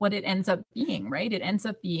that's what it ends up being, right? It ends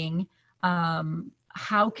up being,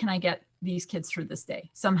 how can I get these kids through this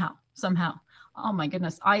day? Somehow. Oh my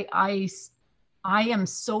goodness. I am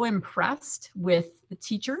so impressed with the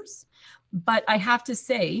teachers, But I have to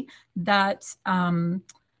say that,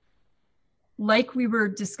 like we were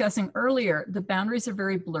discussing earlier, the boundaries are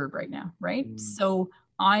very blurred right now, right? So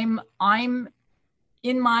I'm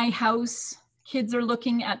in my house, kids are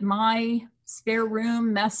looking at my spare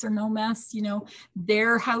room, mess or no mess, you know,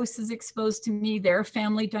 their house is exposed to me, their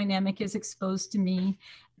family dynamic is exposed to me.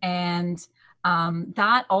 And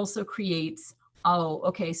that also creates, oh,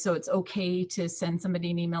 okay, so it's okay to send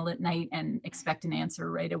somebody an email at night and expect an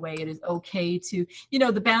answer right away. It is okay to, you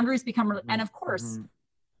know, the boundaries become, and of course,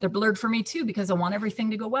 they're blurred for me too, because I want everything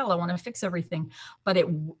to go well. I want to fix everything, but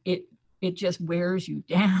it just wears you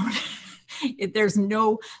down. There's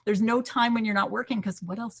no time when you're not working, because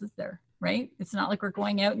what else is there, right? It's not like we're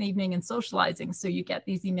going out in the evening and socializing. So you get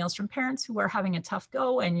these emails from parents who are having a tough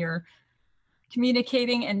go, and you're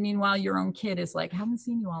communicating, and meanwhile your own kid is like, I haven't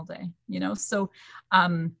seen you all day, you know? So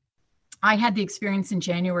I had the experience in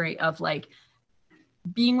January of like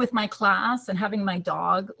being with my class and having my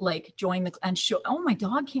dog like join and show, oh, my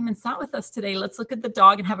dog came and sat with us today. Let's look at the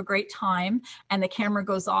dog and have a great time. And the camera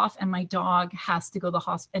goes off and my dog has to go to the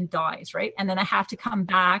hospital and dies, right? And then I have to come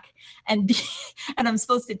back and and I'm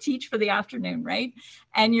supposed to teach for the afternoon, right?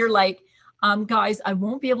 And you're like, guys, I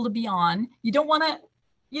won't be able to be on. You don't want to,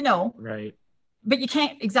 you know, right. But you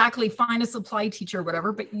can't exactly find a supply teacher or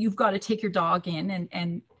whatever, but you've got to take your dog in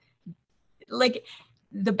and like,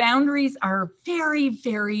 the boundaries are very,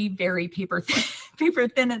 very, very paper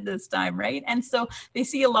thin at this time, right? And so they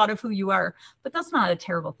see a lot of who you are, but that's not a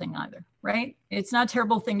terrible thing either, right? It's not a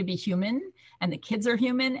terrible thing to be human, and the kids are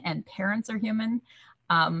human, and parents are human.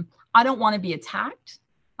 I don't want to be attacked.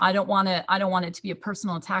 I don't want it to be a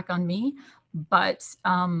personal attack on me, but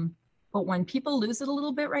when people lose it a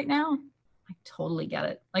little bit right now, I totally get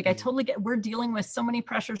it. Like I totally get, we're dealing with so many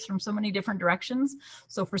pressures from so many different directions.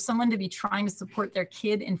 So for someone to be trying to support their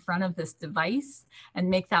kid in front of this device and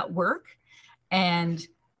make that work, and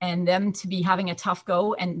them to be having a tough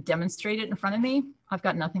go and demonstrate it in front of me, I've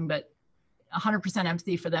got nothing but 100%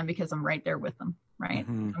 empathy for them, because I'm right there with them, right?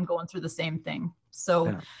 I'm going through the same thing.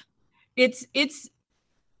 So it's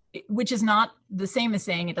which is not the same as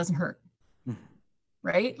saying it doesn't hurt.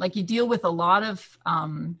 Right? Like you deal with a lot of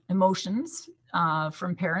emotions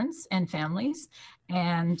from parents and families,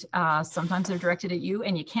 and sometimes they're directed at you,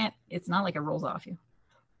 and you can't, it's not like it rolls off you.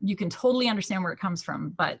 You can totally understand where it comes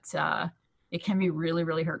from, but it can be really,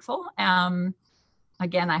 really hurtful.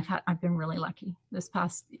 Again, I've been really lucky this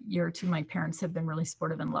past year or two. My parents have been really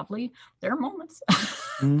supportive and lovely. There are moments,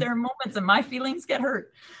 there are moments, and my feelings get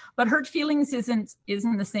hurt. But hurt feelings isn't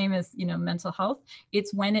the same as, you know, mental health.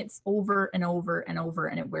 It's when it's over and over and over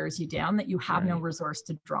and it wears you down that you have no resource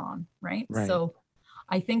to draw on, right? So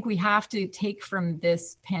I think we have to take from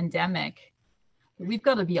this pandemic, we've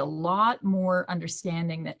got to be a lot more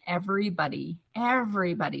understanding that everybody's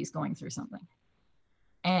going through something.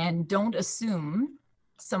 And don't assume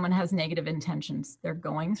someone has negative intentions. They're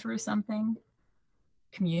going through something.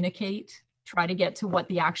 Communicate. Try to get to what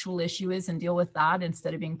the actual issue is and deal with that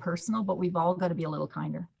instead of being personal, but we've all got to be a little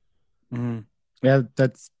kinder. Yeah,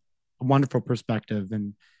 that's a wonderful perspective.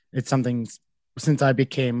 And it's something, since I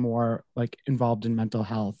became more like involved in mental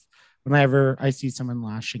health, whenever I see someone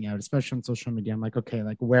lashing out, especially on social media, I'm like, okay,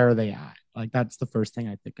 like where are they at? Like, that's the first thing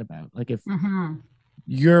I think about. Like if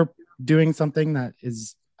you're doing something that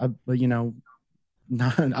is, you know,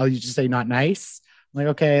 not, I'll just say not nice. Like,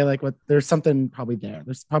 okay, like what, there's something probably there.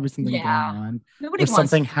 There's probably something going on. Or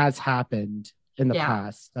something has happened in the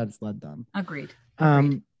past that's led them. Agreed.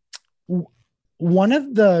 One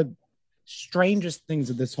of the strangest things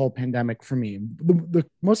of this whole pandemic for me, the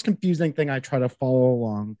most confusing thing I try to follow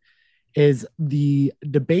along is the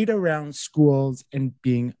debate around schools and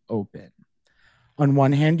being open. On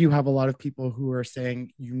one hand, you have a lot of people who are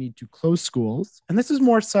saying you need to close schools. And this is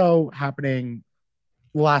more so happening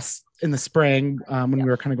in the spring when we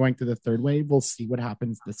were kind of going through the third wave. We'll see what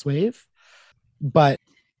happens this wave. But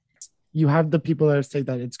you have the people that say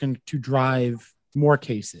that it's going to drive more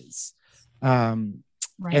cases. And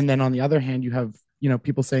then on the other hand, you have, you know,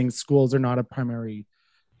 people saying schools are not a primary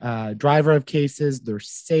driver of cases. They're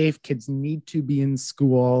safe. Kids need to be in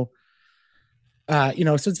school. You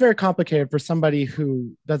know, so it's very complicated for somebody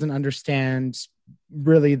who doesn't understand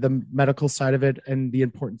really the medical side of it and the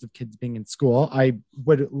importance of kids being in school. I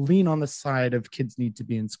would lean on the side of kids need to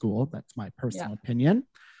be in school. That's my personal opinion.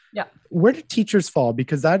 Yeah. Where do teachers fall?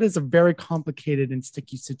 Because that is a very complicated and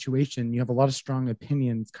sticky situation. You have a lot of strong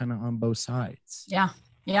opinions kind of on both sides. Yeah.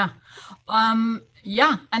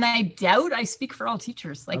 And I doubt I speak for all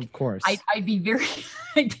teachers. Like, of course, I'd be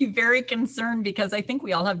very concerned, because I think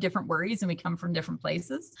we all have different worries and we come from different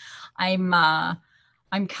places.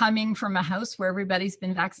 I'm coming from a house where everybody's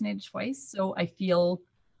been vaccinated twice, so I feel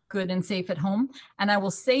good and safe at home. And I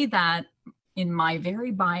will say that, in my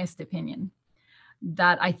very biased opinion,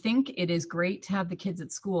 that I think it is great to have the kids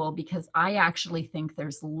at school, because I actually think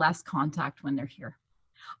there's less contact when they're here.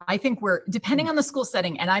 I think we're, depending on the school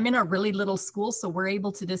setting, and I'm in a really little school, so we're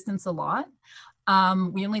able to distance a lot.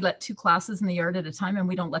 We only let 2 classes in the yard at a time, and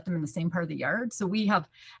we don't let them in the same part of the yard. So we have,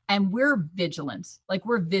 and we're vigilant. Like,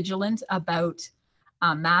 we're vigilant about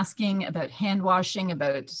masking, about hand washing,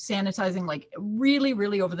 about sanitizing, like really,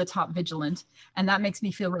 really over the top vigilant. And that makes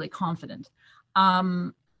me feel really confident.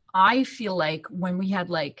 I feel like when we had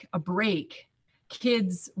like a break,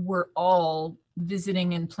 kids were all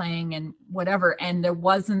visiting and playing and whatever. And there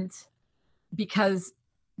wasn't, because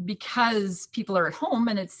people are at home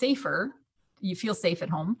and it's safer, you feel safe at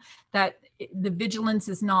home, that the vigilance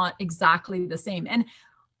is not exactly the same. And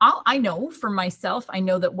I know for myself, I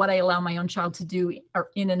know that what I allow my own child to do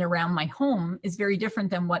in and around my home is very different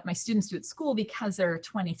than what my students do at school, because there are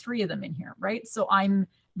 23 of them in here, right? So I'm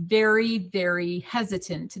very, very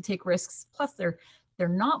hesitant to take risks. Plus they're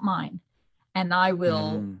not mine. And I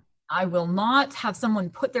will not have someone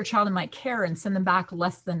put their child in my care and send them back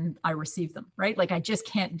less than I receive them, right? Like, I just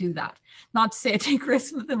can't do that. Not to say I take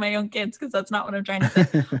risks with my own kids, because that's not what I'm trying to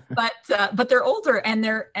say. But they're older and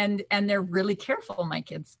they're really careful, my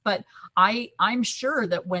kids. But I'm sure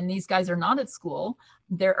that when these guys are not at school,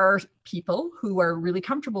 there are people who are really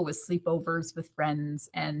comfortable with sleepovers with friends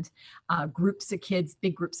and groups of kids,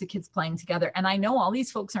 big groups of kids playing together. And I know all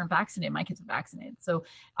these folks aren't vaccinated. My kids are vaccinated. So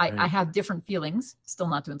I have different feelings, still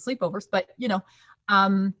not doing sleepovers, but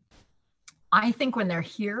I think when they're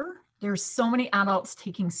here, there's so many adults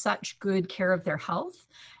taking such good care of their health.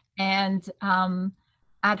 And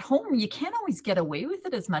at home, you can't always get away with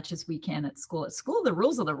it as much as we can at school. At school, the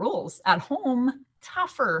rules are the rules. At home,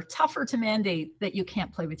 tougher to mandate that you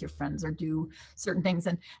can't play with your friends or do certain things.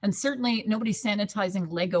 And certainly nobody's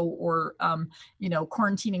sanitizing Lego or,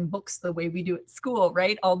 quarantining books the way we do at school,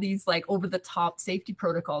 right? All these like over the top safety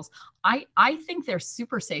protocols. I think they're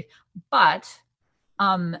super safe, but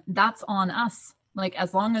that's on us. Like,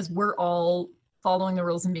 as long as we're all following the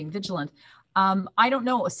rules and being vigilant. I don't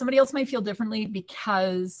know. Somebody else might feel differently,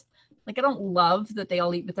 because like, I don't love that they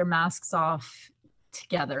all eat with their masks off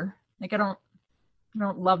together. Like, I don't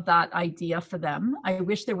love that idea for them. I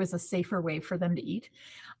wish there was a safer way for them to eat.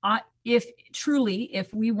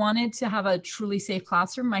 If we wanted to have a truly safe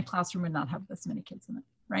classroom, my classroom would not have this many kids in it,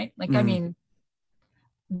 right? Like, I mean,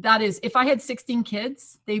 that is, if I had 16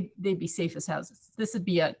 kids, they'd be safe as houses. This would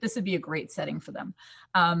be a great setting for them.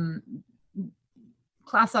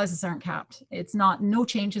 Class sizes aren't capped. It's not, no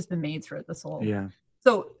change has been made throughout this whole. Yeah.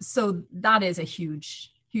 So that is a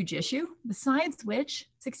huge issue. Besides which,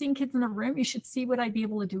 16 kids in a room, you should see what I'd be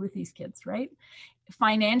able to do with these kids, right?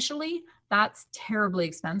 Financially, that's terribly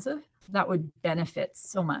expensive. That would benefit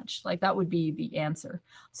so much. Like, that would be the answer.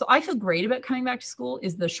 So I feel great about coming back to school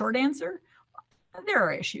is the short answer. There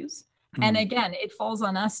are issues. And again, it falls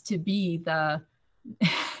on us to be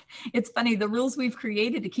it's funny, the rules we've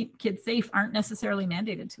created to keep kids safe aren't necessarily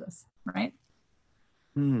mandated to us, right?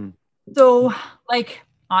 So, like,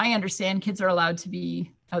 I understand kids are allowed to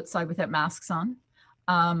be outside without masks on.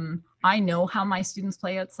 I know how my students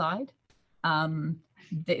play outside.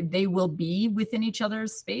 They will be within each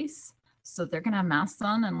other's space, so they're going to have masks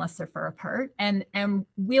on unless they're far apart. And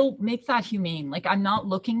we'll make that humane. Like, I'm not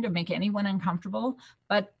looking to make anyone uncomfortable,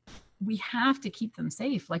 but we have to keep them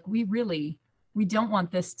safe. Like, we don't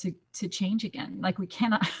want this to change again. Like, we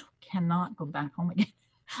cannot go back home again.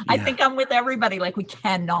 Yeah. I think I'm with everybody. Like, we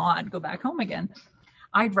cannot go back home again.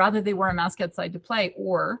 I'd rather they wore a mask outside to play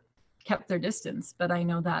or kept their distance. But I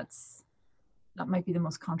know that might be the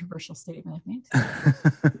most controversial statement I've made.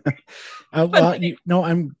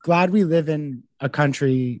 I'm glad we live in a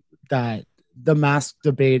country that the mask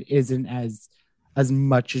debate isn't as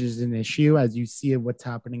much as an issue as you see of what's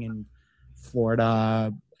happening in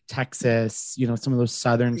Florida, Texas, some of those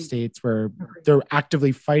southern states where they're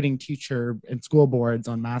actively fighting teacher and school boards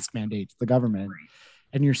on mask mandates, the government.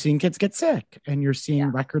 And you're seeing kids get sick, and you're seeing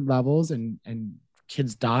record levels and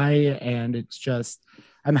kids die. And it's just,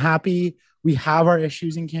 I'm happy we have our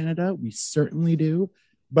issues in Canada. We certainly do.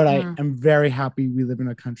 But I am very happy we live in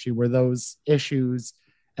a country where those issues,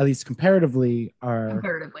 at least comparatively, are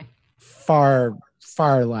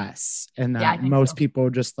far less, and that most people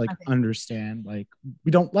just understand. Like,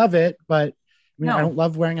 we don't love it, but I don't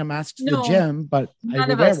love wearing a mask to the gym, but I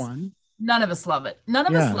will wear one. None of us love it. None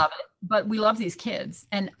of us love it, but we love these kids,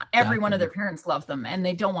 and every one of their parents love them, and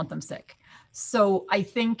they don't want them sick. So I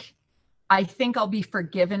think I'll be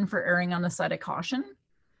forgiven for erring on the side of caution,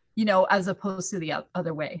 you know, as opposed to the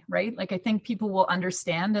other way, right? Like I think people will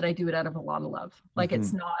understand that I do it out of a lot of love. Like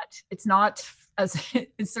it's not as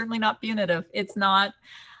it's certainly not punitive. It's not,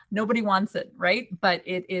 nobody wants it, right? But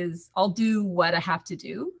it is, I'll do what I have to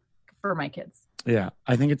do for my kids. Yeah,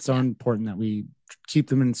 I think it's so important that we keep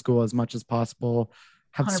them in school as much as possible,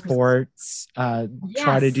 have 100%. sports,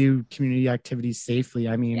 try to do community activities safely.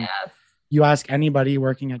 I mean, you ask anybody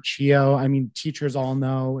working at CHEO, I mean, teachers all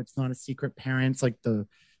know, it's not a secret. Parents, like the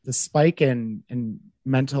spike in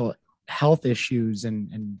mental health issues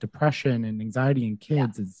and depression and anxiety in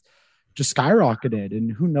kids is just skyrocketed.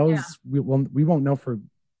 And who knows, we won't know for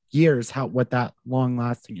years what that long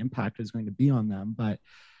lasting impact is going to be on them. But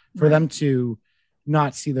for them to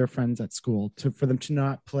not see their friends at school, for them to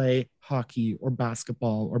not play hockey or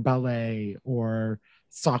basketball or ballet or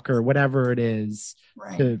soccer, whatever it is,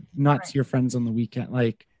 to not see your friends on the weekend.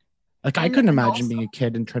 Like I couldn't imagine being a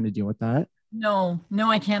kid and trying to deal with that. No,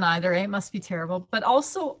 I can't either. It must be terrible. But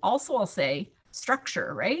also I'll say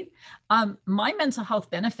structure, right? My mental health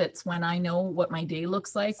benefits when I know what my day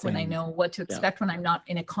looks like, when I know what to expect, when I'm not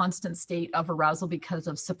in a constant state of arousal because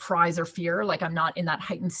of surprise or fear, like I'm not in that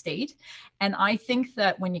heightened state. And I think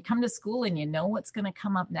that when you come to school and you know what's going to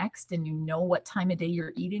come up next and you know what time of day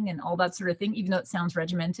you're eating and all that sort of thing, even though it sounds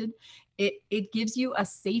regimented, it gives you a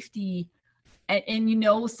safety. And you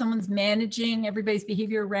know, someone's managing everybody's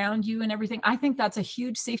behavior around you and everything. I think that's a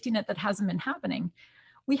huge safety net that hasn't been happening.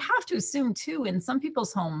 We have to assume too, in some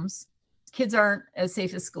people's homes, kids aren't as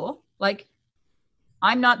safe as school. Like,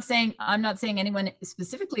 I'm not saying anyone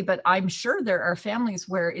specifically, but I'm sure there are families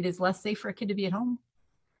where it is less safe for a kid to be at home.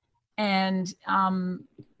 And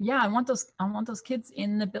I want those kids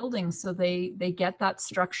in the building so they get that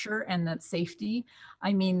structure and that safety.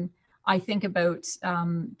 I mean, I think about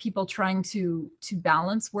people trying to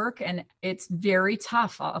balance work, and it's very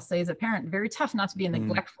tough. I'll say as a parent, very tough not to be a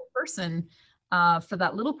neglectful person for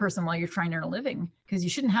that little person while you're trying to earn a living, because you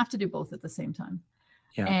shouldn't have to do both at the same time.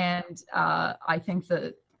 Yeah. And I think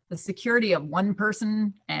the security of one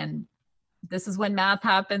person, and this is when math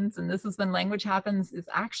happens and this is when language happens, is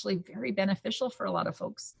actually very beneficial for a lot of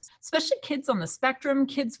folks, especially kids on the spectrum,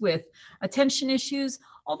 kids with attention issues,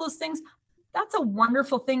 all those things. That's a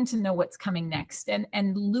wonderful thing to know what's coming next,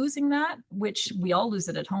 and losing that, which we all lose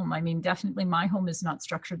it at home. I mean, definitely my home is not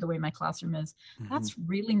structured the way my classroom is. That's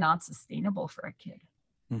really not sustainable for a kid.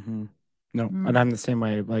 No, and I'm the same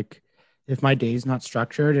way. Like, if my day's not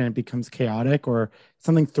structured and it becomes chaotic or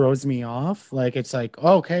something throws me off, like it's like,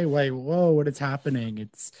 oh, okay, wait, whoa, what is happening?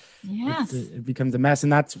 It becomes a mess.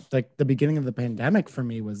 And that's like the beginning of the pandemic for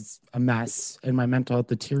me was a mess, and my mental health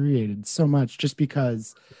deteriorated so much just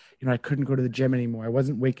because, you know, I couldn't go to the gym anymore. I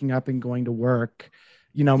wasn't waking up and going to work.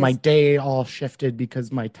 You know, my day all shifted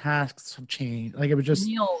because my tasks have changed. Like, it was just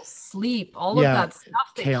meals, sleep, all of that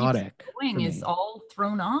stuff that chaotic keeps going is all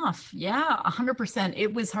thrown off. Yeah, 100%.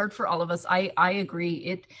 It was hard for all of us. I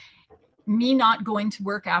agree. Me not going to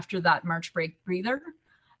work after that March break breather,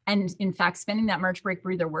 and in fact, spending that March break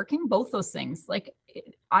breather working, both those things, like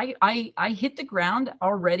I hit the ground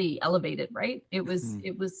already elevated, right?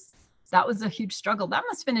 That was a huge struggle. That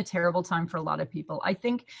must have been a terrible time for a lot of people. I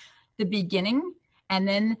think the beginning, and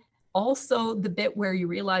then also the bit where you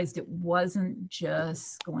realized it wasn't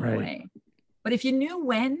just going away. But if you knew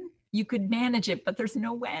when, you could manage it, but there's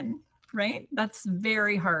no when, right? That's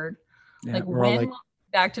very hard. Yeah, like, when will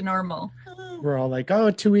back to normal? We're all like, oh,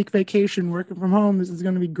 a 2-week vacation, working from home. This is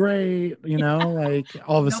going to be great. You know, like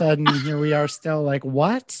all of a sudden here we are still like,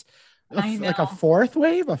 what? Like a fourth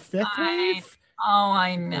wave, a fifth wave? Oh,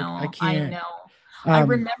 I know. Like, I know. I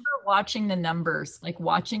remember watching the numbers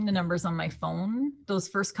on my phone those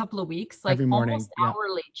first couple of weeks, like every morning, almost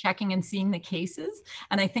hourly, checking and seeing the cases.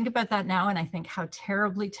 And I think about that now, and I think how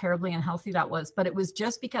terribly, terribly unhealthy that was. But it was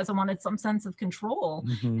just because I wanted some sense of control,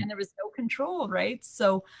 and there was no control, right?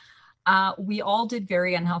 So we all did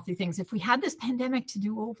very unhealthy things. If we had this pandemic to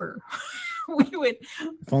do over, we would.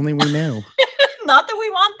 If only we knew. Not that we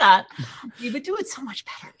want that. We would do it so much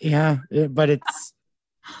better. Yeah, but it's,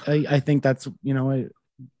 I think that's, you know,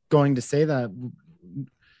 going to say that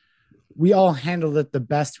we all handled it the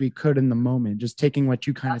best we could in the moment, just taking what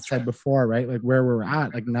you kind of said before, right? Like where we're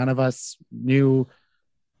at, like none of us knew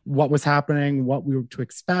what was happening, what we were to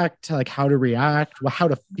expect, like how to react, how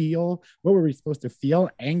to feel, what were we supposed to feel?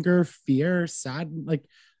 Anger, fear, sad. Like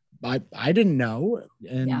I didn't know.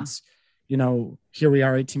 And you know, here we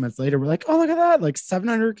are 18 months later. We're like, oh, look at that. Like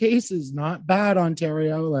 700 cases. Not bad,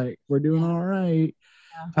 Ontario. Like, we're doing all right.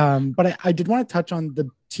 Yeah. But I did want to touch on the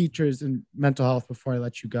teachers and mental health before I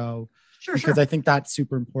let you go. Because I think that's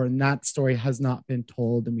super important. That story has not been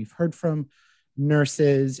told. And we've heard from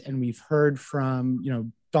nurses, and we've heard from,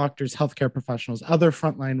 doctors, healthcare professionals, other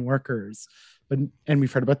frontline workers, and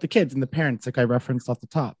we've heard about the kids and the parents, like I referenced off the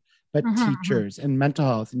top, but teachers and mental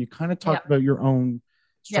health. And you kind of talked about your own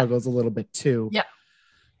struggles a little bit too. Yeah.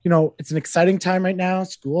 It's an exciting time right now.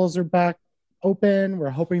 Schools are back open.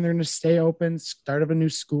 We're hoping they're going to stay open. Start of a new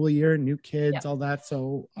school year, new kids, all that.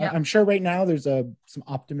 So I'm sure right now there's some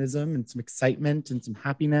optimism and some excitement and some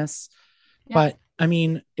happiness. Yeah. But I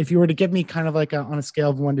mean, if you were to give me kind of like on a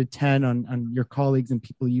scale of 1 to 10 on your colleagues and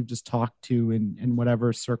people you've just talked to in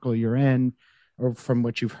whatever circle you're in, or from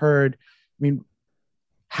what you've heard, I mean,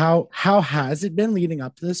 how has it been leading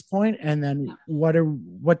up to this point? And then what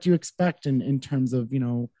do you expect in terms of,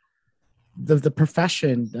 the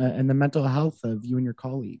profession and the mental health of you and your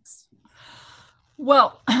colleagues?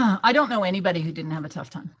 Well, I don't know anybody who didn't have a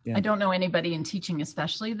tough time. Yeah. I don't know anybody in teaching,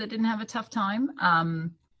 especially, that didn't have a tough time.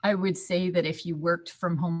 I would say that if you worked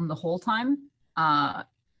from home the whole time, I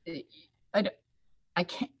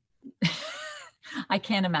can't, I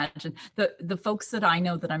can't imagine the folks that I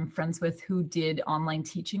know that I'm friends with who did online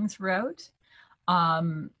teaching throughout.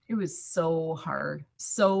 It was so hard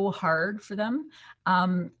for them.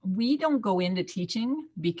 We don't go into teaching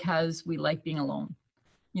because we like being alone.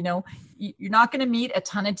 You're not going to meet a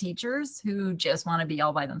ton of teachers who just want to be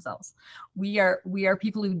all by themselves. We are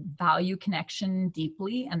people who value connection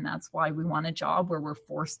deeply. And that's why we want a job where we're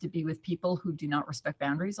forced to be with people who do not respect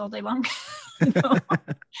boundaries all day long.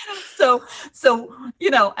 So,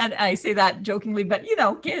 and I say that jokingly, but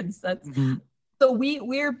kids, that's, so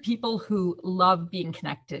we're people who love being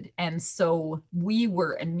connected. And so we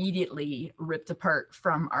were immediately ripped apart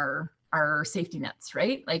from our safety nets,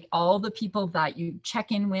 right? Like all the people that you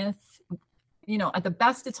check in with, at the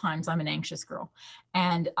best of times, I'm an anxious girl,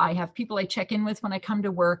 and I have people I check in with when I come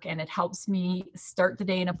to work, and it helps me start the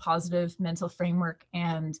day in a positive mental framework.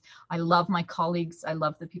 And I love my colleagues. I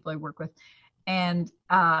love the people I work with, and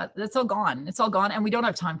that's all gone. It's all gone. And we don't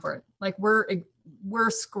have time for it. Like we're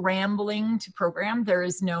scrambling to program. There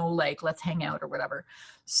is no like, let's hang out or whatever.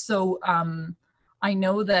 So I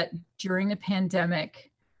know that during the pandemic,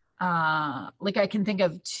 like I can think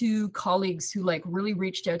of 2 colleagues who like really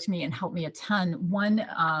reached out to me and helped me a ton. One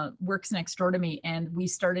works next door to me, and we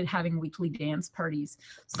started having weekly dance parties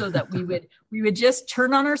so that we would just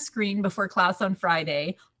turn on our screen before class on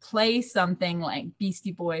Friday, play something like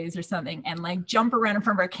Beastie Boys or something, and like jump around in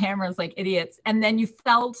front of our cameras like idiots. And then you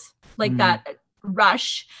felt like that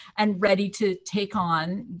rush and ready to take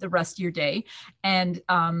on the rest of your day.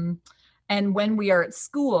 And when we are at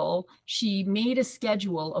school, she made a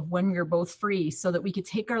schedule of when we were both free so that we could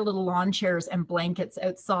take our little lawn chairs and blankets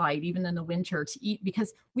outside, even in the winter, to eat,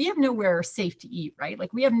 because we have nowhere safe to eat, right?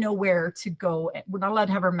 Like we have nowhere to go. We're not allowed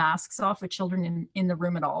to have our masks off with children in the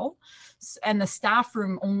room at all. And the staff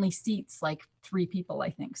room only seats like 3 people,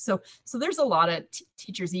 I think. So there's a lot of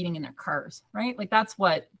teachers eating in their cars, right? Like that's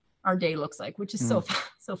what our day looks like, which is so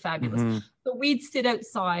fabulous. So we'd sit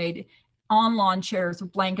outside on lawn chairs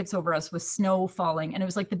with blankets over us with snow falling. And it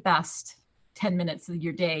was like the best 10 minutes of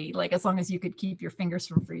your day, like as long as you could keep your fingers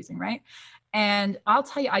from freezing, right? And I'll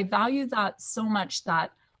tell you, I value that so much,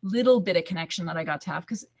 that little bit of connection that I got to have,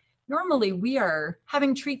 because normally we are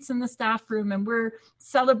having treats in the staff room and we're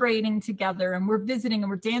celebrating together and we're visiting and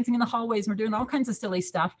we're dancing in the hallways and we're doing all kinds of silly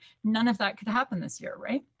stuff. None of that could happen this year,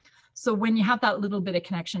 right? So when you have that little bit of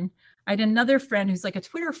connection, I had another friend who's like a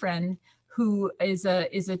Twitter friend who is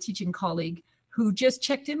a teaching colleague who just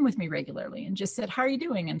checked in with me regularly and just said, how are you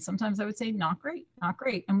doing? And sometimes I would say, not great.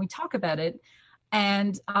 And we talk about it.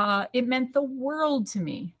 And it meant the world to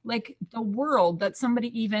me, like the world, that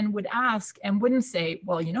somebody even would ask and wouldn't say,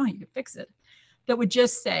 well, you could fix it. That would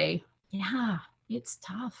just say, yeah, it's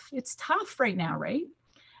tough. It's tough right now, right?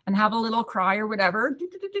 And have a little cry or whatever.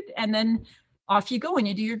 And then off you go and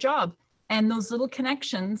you do your job. And those little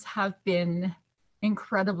connections have been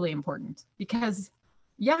incredibly important because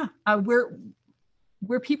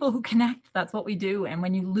we're people who connect. That's what we do. And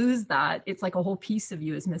when you lose that, it's like a whole piece of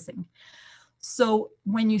you is missing. So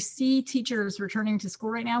when you see teachers returning to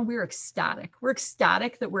school right now, we're ecstatic. We're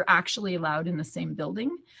ecstatic that we're actually allowed in the same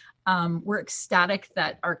building. We're ecstatic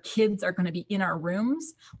that our kids are going to be in our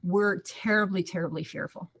rooms. We're terribly, terribly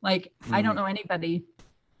fearful. Like, I don't know anybody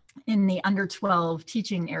in the under 12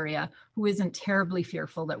 teaching area who isn't terribly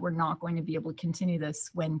fearful that we're not going to be able to continue this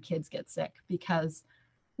when kids get sick, because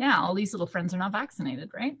all these little friends are not vaccinated,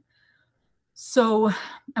 right? So,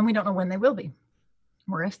 and we don't know when they will be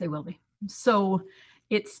or if they will be. So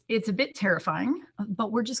it's a bit terrifying,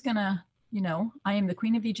 but we're just gonna I am the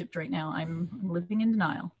Queen of Egypt right now. I'm living in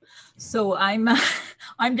denial. So I'm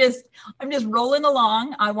I'm just rolling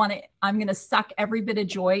along. I'm going to suck every bit of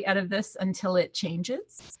joy out of this until it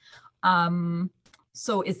changes.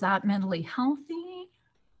 So is that mentally healthy?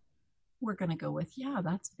 We're going to go with, yeah,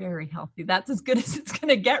 that's very healthy. That's as good as it's going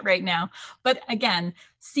to get right now. But again,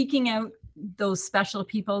 seeking out those special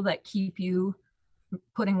people that keep you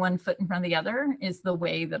putting one foot in front of the other is the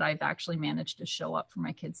way that I've actually managed to show up for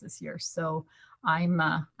my kids this year. So I'm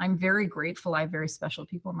very grateful. I have very special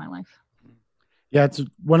people in my life. Yeah, it's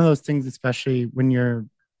one of those things, especially when you're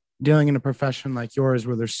dealing in a profession like yours,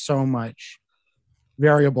 where there's so much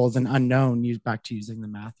variables and unknown. Back to using the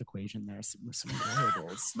math equation there, some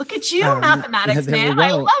variables. Look at you, mathematics, man.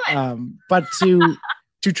 I love it. But to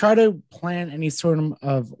try to plan any sort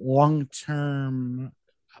of long-term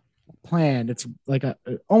plan, it's like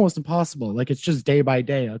almost impossible. Like, it's just day by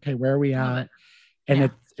day. Okay, where are we at?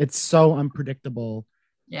 And it's so unpredictable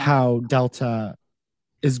how Delta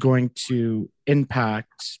is going to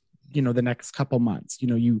impact, the next couple months.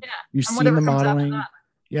 You've seen the modeling.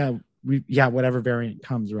 Whatever variant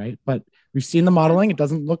comes, right? But we've seen the modeling. It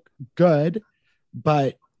doesn't look good,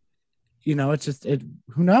 but it's just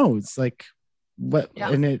who knows? Like, what? Yeah.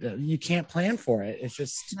 And you can't plan for it. It's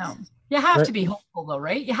just no. You have to be hopeful, though,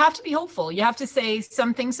 right? You have to be hopeful. You have to say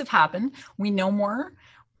some things have happened. We know more.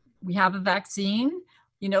 We have a vaccine.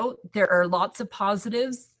 There are lots of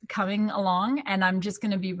positives coming along, and I'm just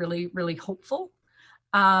going to be really, really hopeful.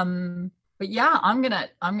 But yeah, I'm gonna,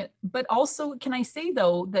 but also, can I say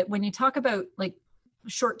though, that when you talk about like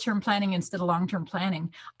short-term planning instead of long-term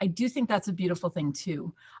planning, I do think that's a beautiful thing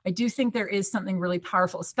too. I do think there is something really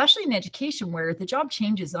powerful, especially in education, where the job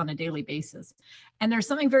changes on a daily basis. And there's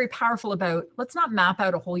something very powerful about, let's not map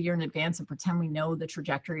out a whole year in advance and pretend we know the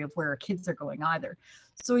trajectory of where our kids are going either.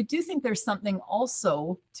 So I do think there's something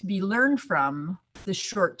also to be learned from the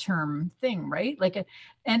short-term thing, right? Like,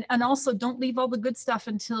 and also don't leave all the good stuff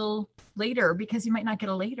until later, because you might not get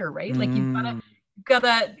a later, right? Like, you've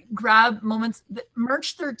gotta grab moments.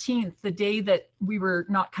 March 13th, the day that we were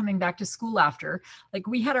not coming back to school after, like,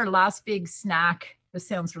 we had our last big snack. This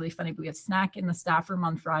sounds really funny, but we have snack in the staff room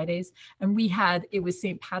on Fridays. And it was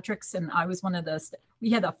St. Patrick's, and I was one of we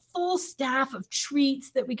had a full staff of treats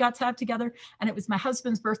that we got to have together. And it was my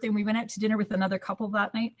husband's birthday, and we went out to dinner with another couple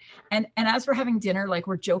that night. And as we're having dinner, like,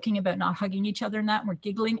 we're joking about not hugging each other and that, and we're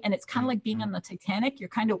giggling. And it's kind of like being on the Titanic. You're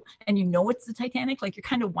kind of, and it's the Titanic, like, you're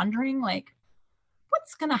kind of wondering, like,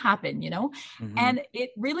 what's going to happen, Mm-hmm. And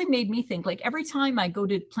it really made me think, like, every time I go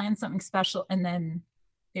to plan something special and then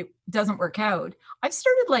it doesn't work out, I've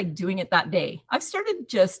started like doing it that day. I've started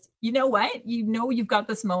just, you've got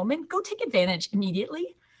this moment, go take advantage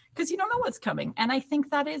immediately, because you don't know what's coming. And I think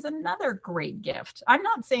that is another great gift. I'm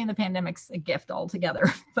not saying the pandemic's a gift altogether,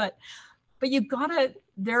 but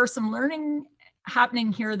there are some learning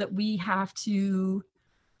happening here that we have to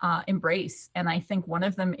embrace. And I think one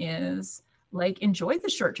of them is, like, enjoy the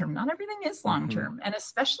short term. Not everything is long term. Mm-hmm. And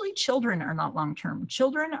especially children are not long term.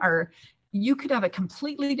 You could have a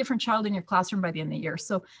completely different child in your classroom by the end of the year.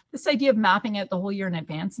 So this idea of mapping out the whole year in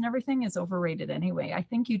advance and everything is overrated anyway. I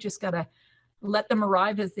think you just got to let them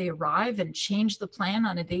arrive as they arrive and change the plan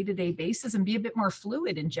on a day-to-day basis and be a bit more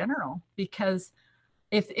fluid in general. Because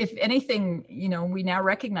if anything, we now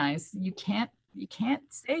recognize you can't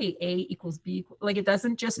say A equals B. Like, it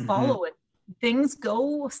doesn't just follow it. Things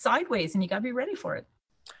go sideways, and you got to be ready for it.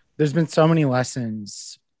 There's been so many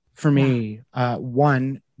lessons for me.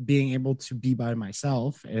 One, being able to be by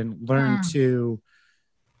myself and learn to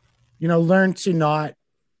not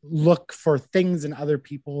look for things in other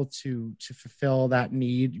people to fulfill that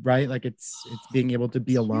need, right? Like, it's being able to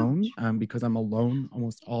be alone, because I'm alone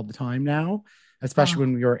almost all the time now, especially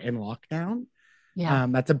when we were in lockdown. Yeah.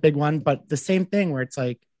 That's a big one. But the same thing where it's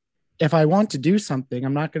like, if I want to do something,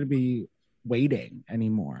 I'm not going to be waiting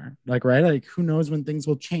anymore. Like, right? Like, who knows when things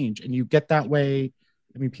will change? And you get that way.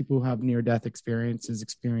 I mean, people who have near-death experiences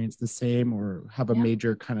experience the same, or have a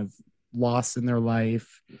major kind of loss in their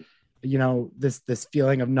life. This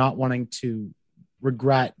feeling of not wanting to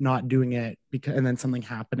regret not doing it and then something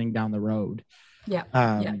happening down the road. Yeah.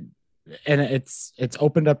 And it's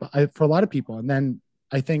opened up for a lot of people. And then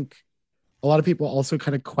I think a lot of people also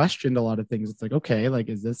kind of questioned a lot of things. It's like, okay, like,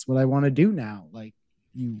 is this what I want to do now? Like,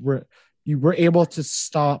 you were able to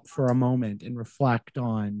stop for a moment and reflect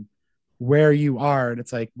on where you are. And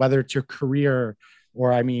it's like, whether it's your career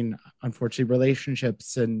or, I mean, unfortunately,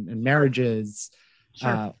 relationships and marriages,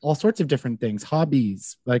 all sorts of different things,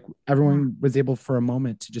 hobbies, like, everyone was able for a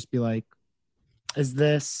moment to just be like, is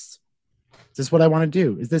this what I want to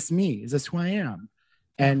do? Is this me? Is this who I am?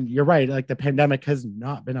 And you're right, like the pandemic has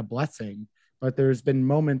not been a blessing, but there's been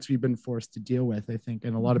moments we've been forced to deal with, I think,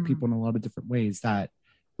 and a lot of people in a lot of different ways that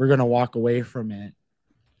we're going to walk away from it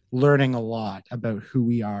learning a lot about who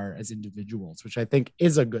we are as individuals, which I think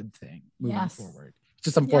is a good thing moving forward. It's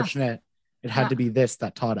just unfortunate it had to be this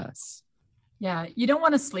that taught us. Yeah, you don't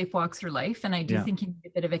want to sleepwalk through life. And I do think you need a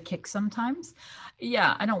bit of a kick sometimes.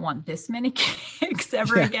 Yeah, I don't want this many kicks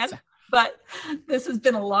ever again. But this has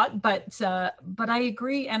been a lot. But I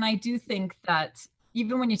agree. And I do think that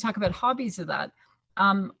even when you talk about hobbies or that,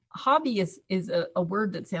 hobby is a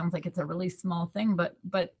word that sounds like it's a really small thing,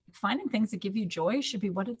 but finding things that give you joy should be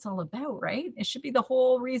what it's all about, right? It should be the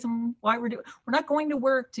whole reason why we're not going to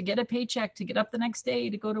work to get a paycheck, to get up the next day,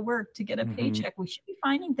 to go to work, to get a paycheck. We should be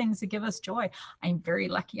finding things that give us joy. I'm very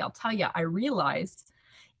lucky. I'll tell you, I realized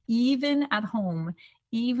even at home,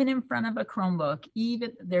 even in front of a Chromebook,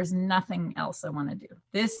 even there's nothing else I want to do.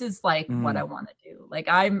 This is like what I want to do. Like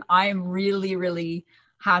I'm really, really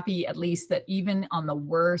happy, at least, that even on the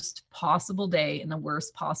worst possible day in the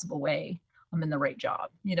worst possible way, I'm in the right job.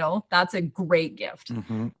 You know, that's a great gift.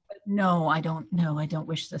 But no, I don't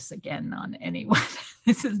wish this again on anyone.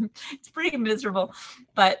 It's pretty miserable,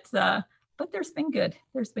 but there's been good.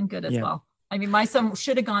 There's been good as well. I mean, my son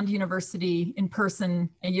should have gone to university in person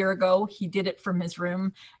a year ago. He did it from his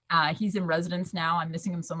room. He's in residence now. I'm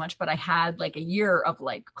missing him so much, but I had like a year of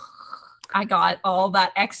like, I got all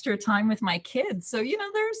that extra time with my kids. So, you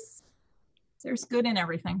know, there's good in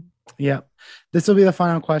everything. Yeah. This will be the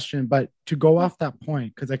final question, but to go off that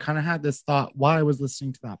point, because I kind of had this thought while I was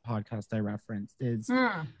listening to that podcast I referenced, is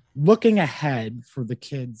looking ahead for the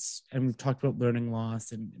kids. And we've talked about learning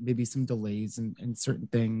loss and maybe some delays and certain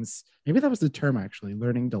things. Maybe that was the term, actually,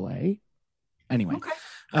 learning delay. Anyway,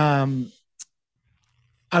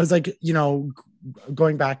 I was like, you know,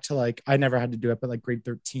 going back to like, I never had to do it, but like grade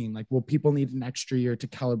 13, like, will people need an extra year to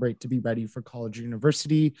calibrate to be ready for college or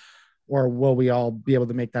university? Or will we all be able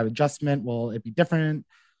to make that adjustment? Will it be different?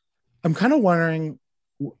 I'm kind of wondering,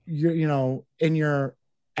 you know, in your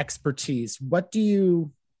expertise, what do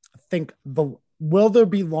you think will there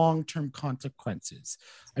be long-term consequences?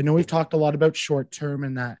 I know we've talked a lot about short-term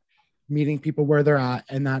and that meeting people where they're at,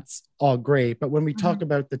 and that's all great. But when we talk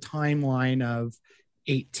about the timeline of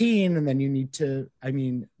 18, and then you need to, I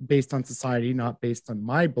mean, based on society, not based on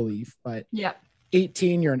my belief, but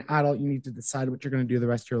 18, you're an adult, you need to decide what you're going to do the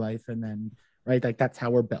rest of your life. And then, right, like that's how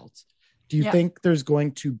we're built. Do you think there's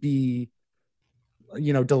going to be,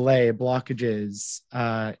 you know, delay, blockages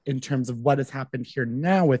in terms of what has happened here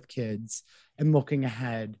now with kids and looking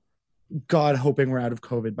ahead, God, hoping we're out of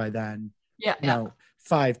COVID by then, you know,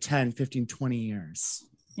 5, 10, 15, 20 years?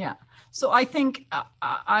 Yeah. So I think,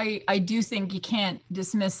 I do think you can't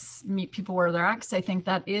dismiss meet people where they're at, because I think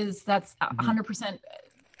that's 100%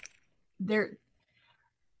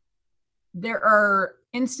 there are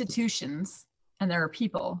institutions and there are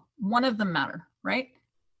people. One of them matter, right?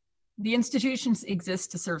 The institutions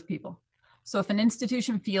exist to serve people. So if an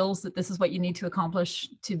institution feels that this is what you need to accomplish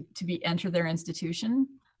to enter their institution,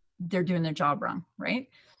 they're doing their job wrong, right?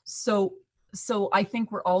 So I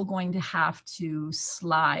think we're all going to have to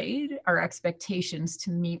slide our expectations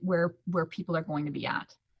to meet where people are going to be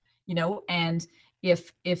at, you know. And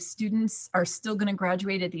if students are still going to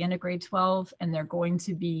graduate at the end of grade 12 and they're going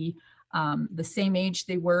to be the same age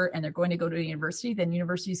they were and they're going to go to a university, then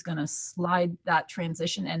university is going to slide that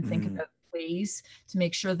transition and think about ways to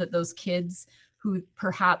make sure that those kids who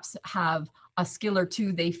perhaps have a skill or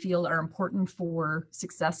two they feel are important for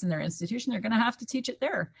success in their institution, they're going to have to teach it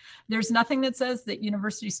there. There's nothing that says that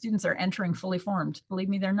university students are entering fully formed. Believe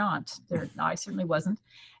me, they're not. I certainly wasn't.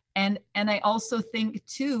 And I also think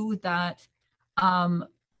too that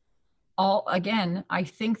I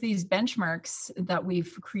think these benchmarks that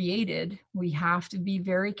we've created, we have to be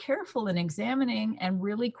very careful in examining and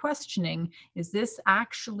really questioning, is this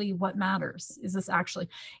actually what matters? Is this actually,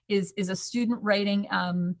 is a student writing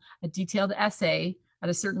a detailed essay at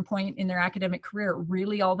a certain point in their academic career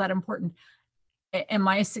really all that important? Am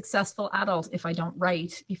I a successful adult if I don't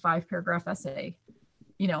write a 5-paragraph essay?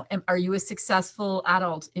 You know, are you a successful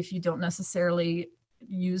adult if you don't necessarily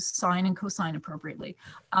use sine and cosine appropriately?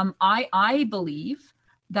 I believe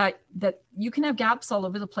that you can have gaps all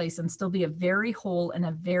over the place and still be a very whole and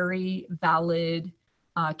a very valid,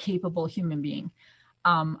 capable human being.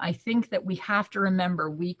 I think that we have to remember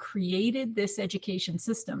we created this education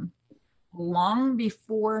system long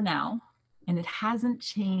before now, and it hasn't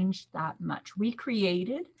changed that much. We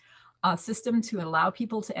created a system to allow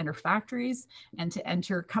people to enter factories and to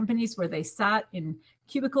enter companies where they sat in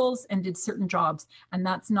cubicles and did certain jobs. And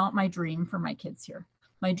that's not my dream for my kids here.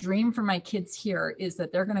 My dream for my kids here is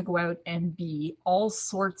that they're going to go out and be all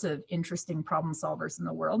sorts of interesting problem solvers in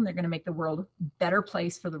the world, and they're going to make the world a better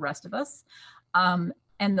place for the rest of us. And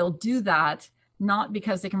they'll do that not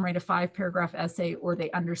because they can write a 5-paragraph essay or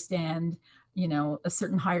they understand, a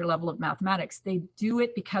certain higher level of mathematics. They do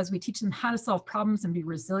it because we teach them how to solve problems and be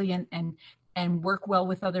resilient and work well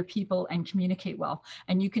with other people and communicate well.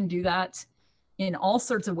 And you can do that in all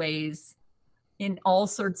sorts of ways, in all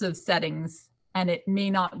sorts of settings. And it may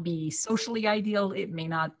not be socially ideal. It may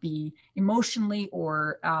not be emotionally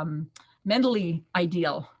or mentally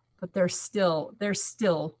ideal, but they're still,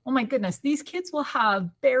 oh my goodness, these kids will have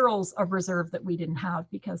barrels of reserve that we didn't have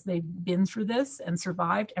because they've been through this and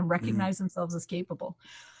survived and recognized themselves as capable.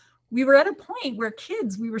 We were at a point where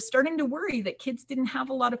we were starting to worry that kids didn't have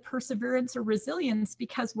a lot of perseverance or resilience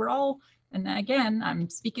because we're all, and again, I'm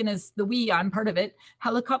speaking as I'm part of it,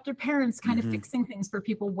 helicopter parents kind of fixing things for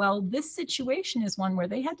people. Well, this situation is one where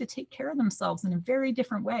they had to take care of themselves in a very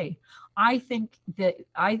different way. I think that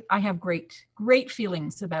I have great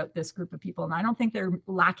feelings about this group of people, and I don't think they're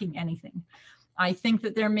lacking anything. I think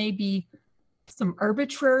that there may be some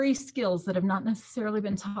arbitrary skills that have not necessarily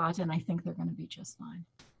been taught, and I think they're going to be just fine.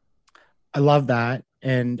 I love that.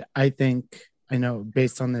 And I know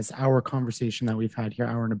based on this hour conversation that we've had here,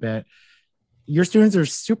 hour and a bit, your students are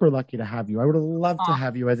super lucky to have you. I would love to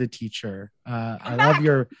have you as a teacher. I love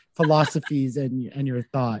your philosophies and your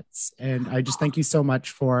thoughts. And I just thank you so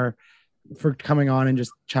much for coming on and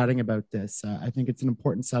just chatting about this. I think it's an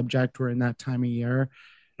important subject. We're in that time of year.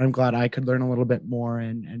 I'm glad I could learn a little bit more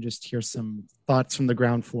and just hear some thoughts from the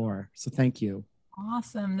ground floor. So thank you.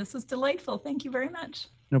 Awesome. This was delightful. Thank you very much.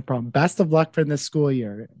 No problem. Best of luck for this school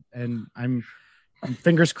year. And I'm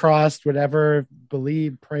fingers crossed, whatever,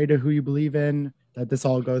 pray to who you believe in, that this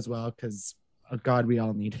all goes well, because God, we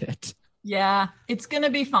all need it. Yeah, it's going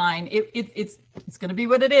to be fine. It's going to be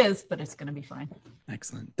what it is, but it's going to be fine.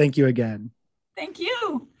 Excellent. Thank you again. Thank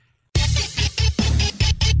you.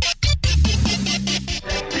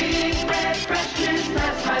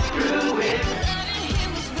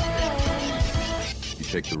 You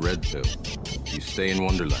take the red pill, you stay in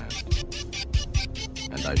Wonderland,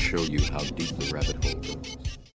 and I show you how deep the rabbit hole goes.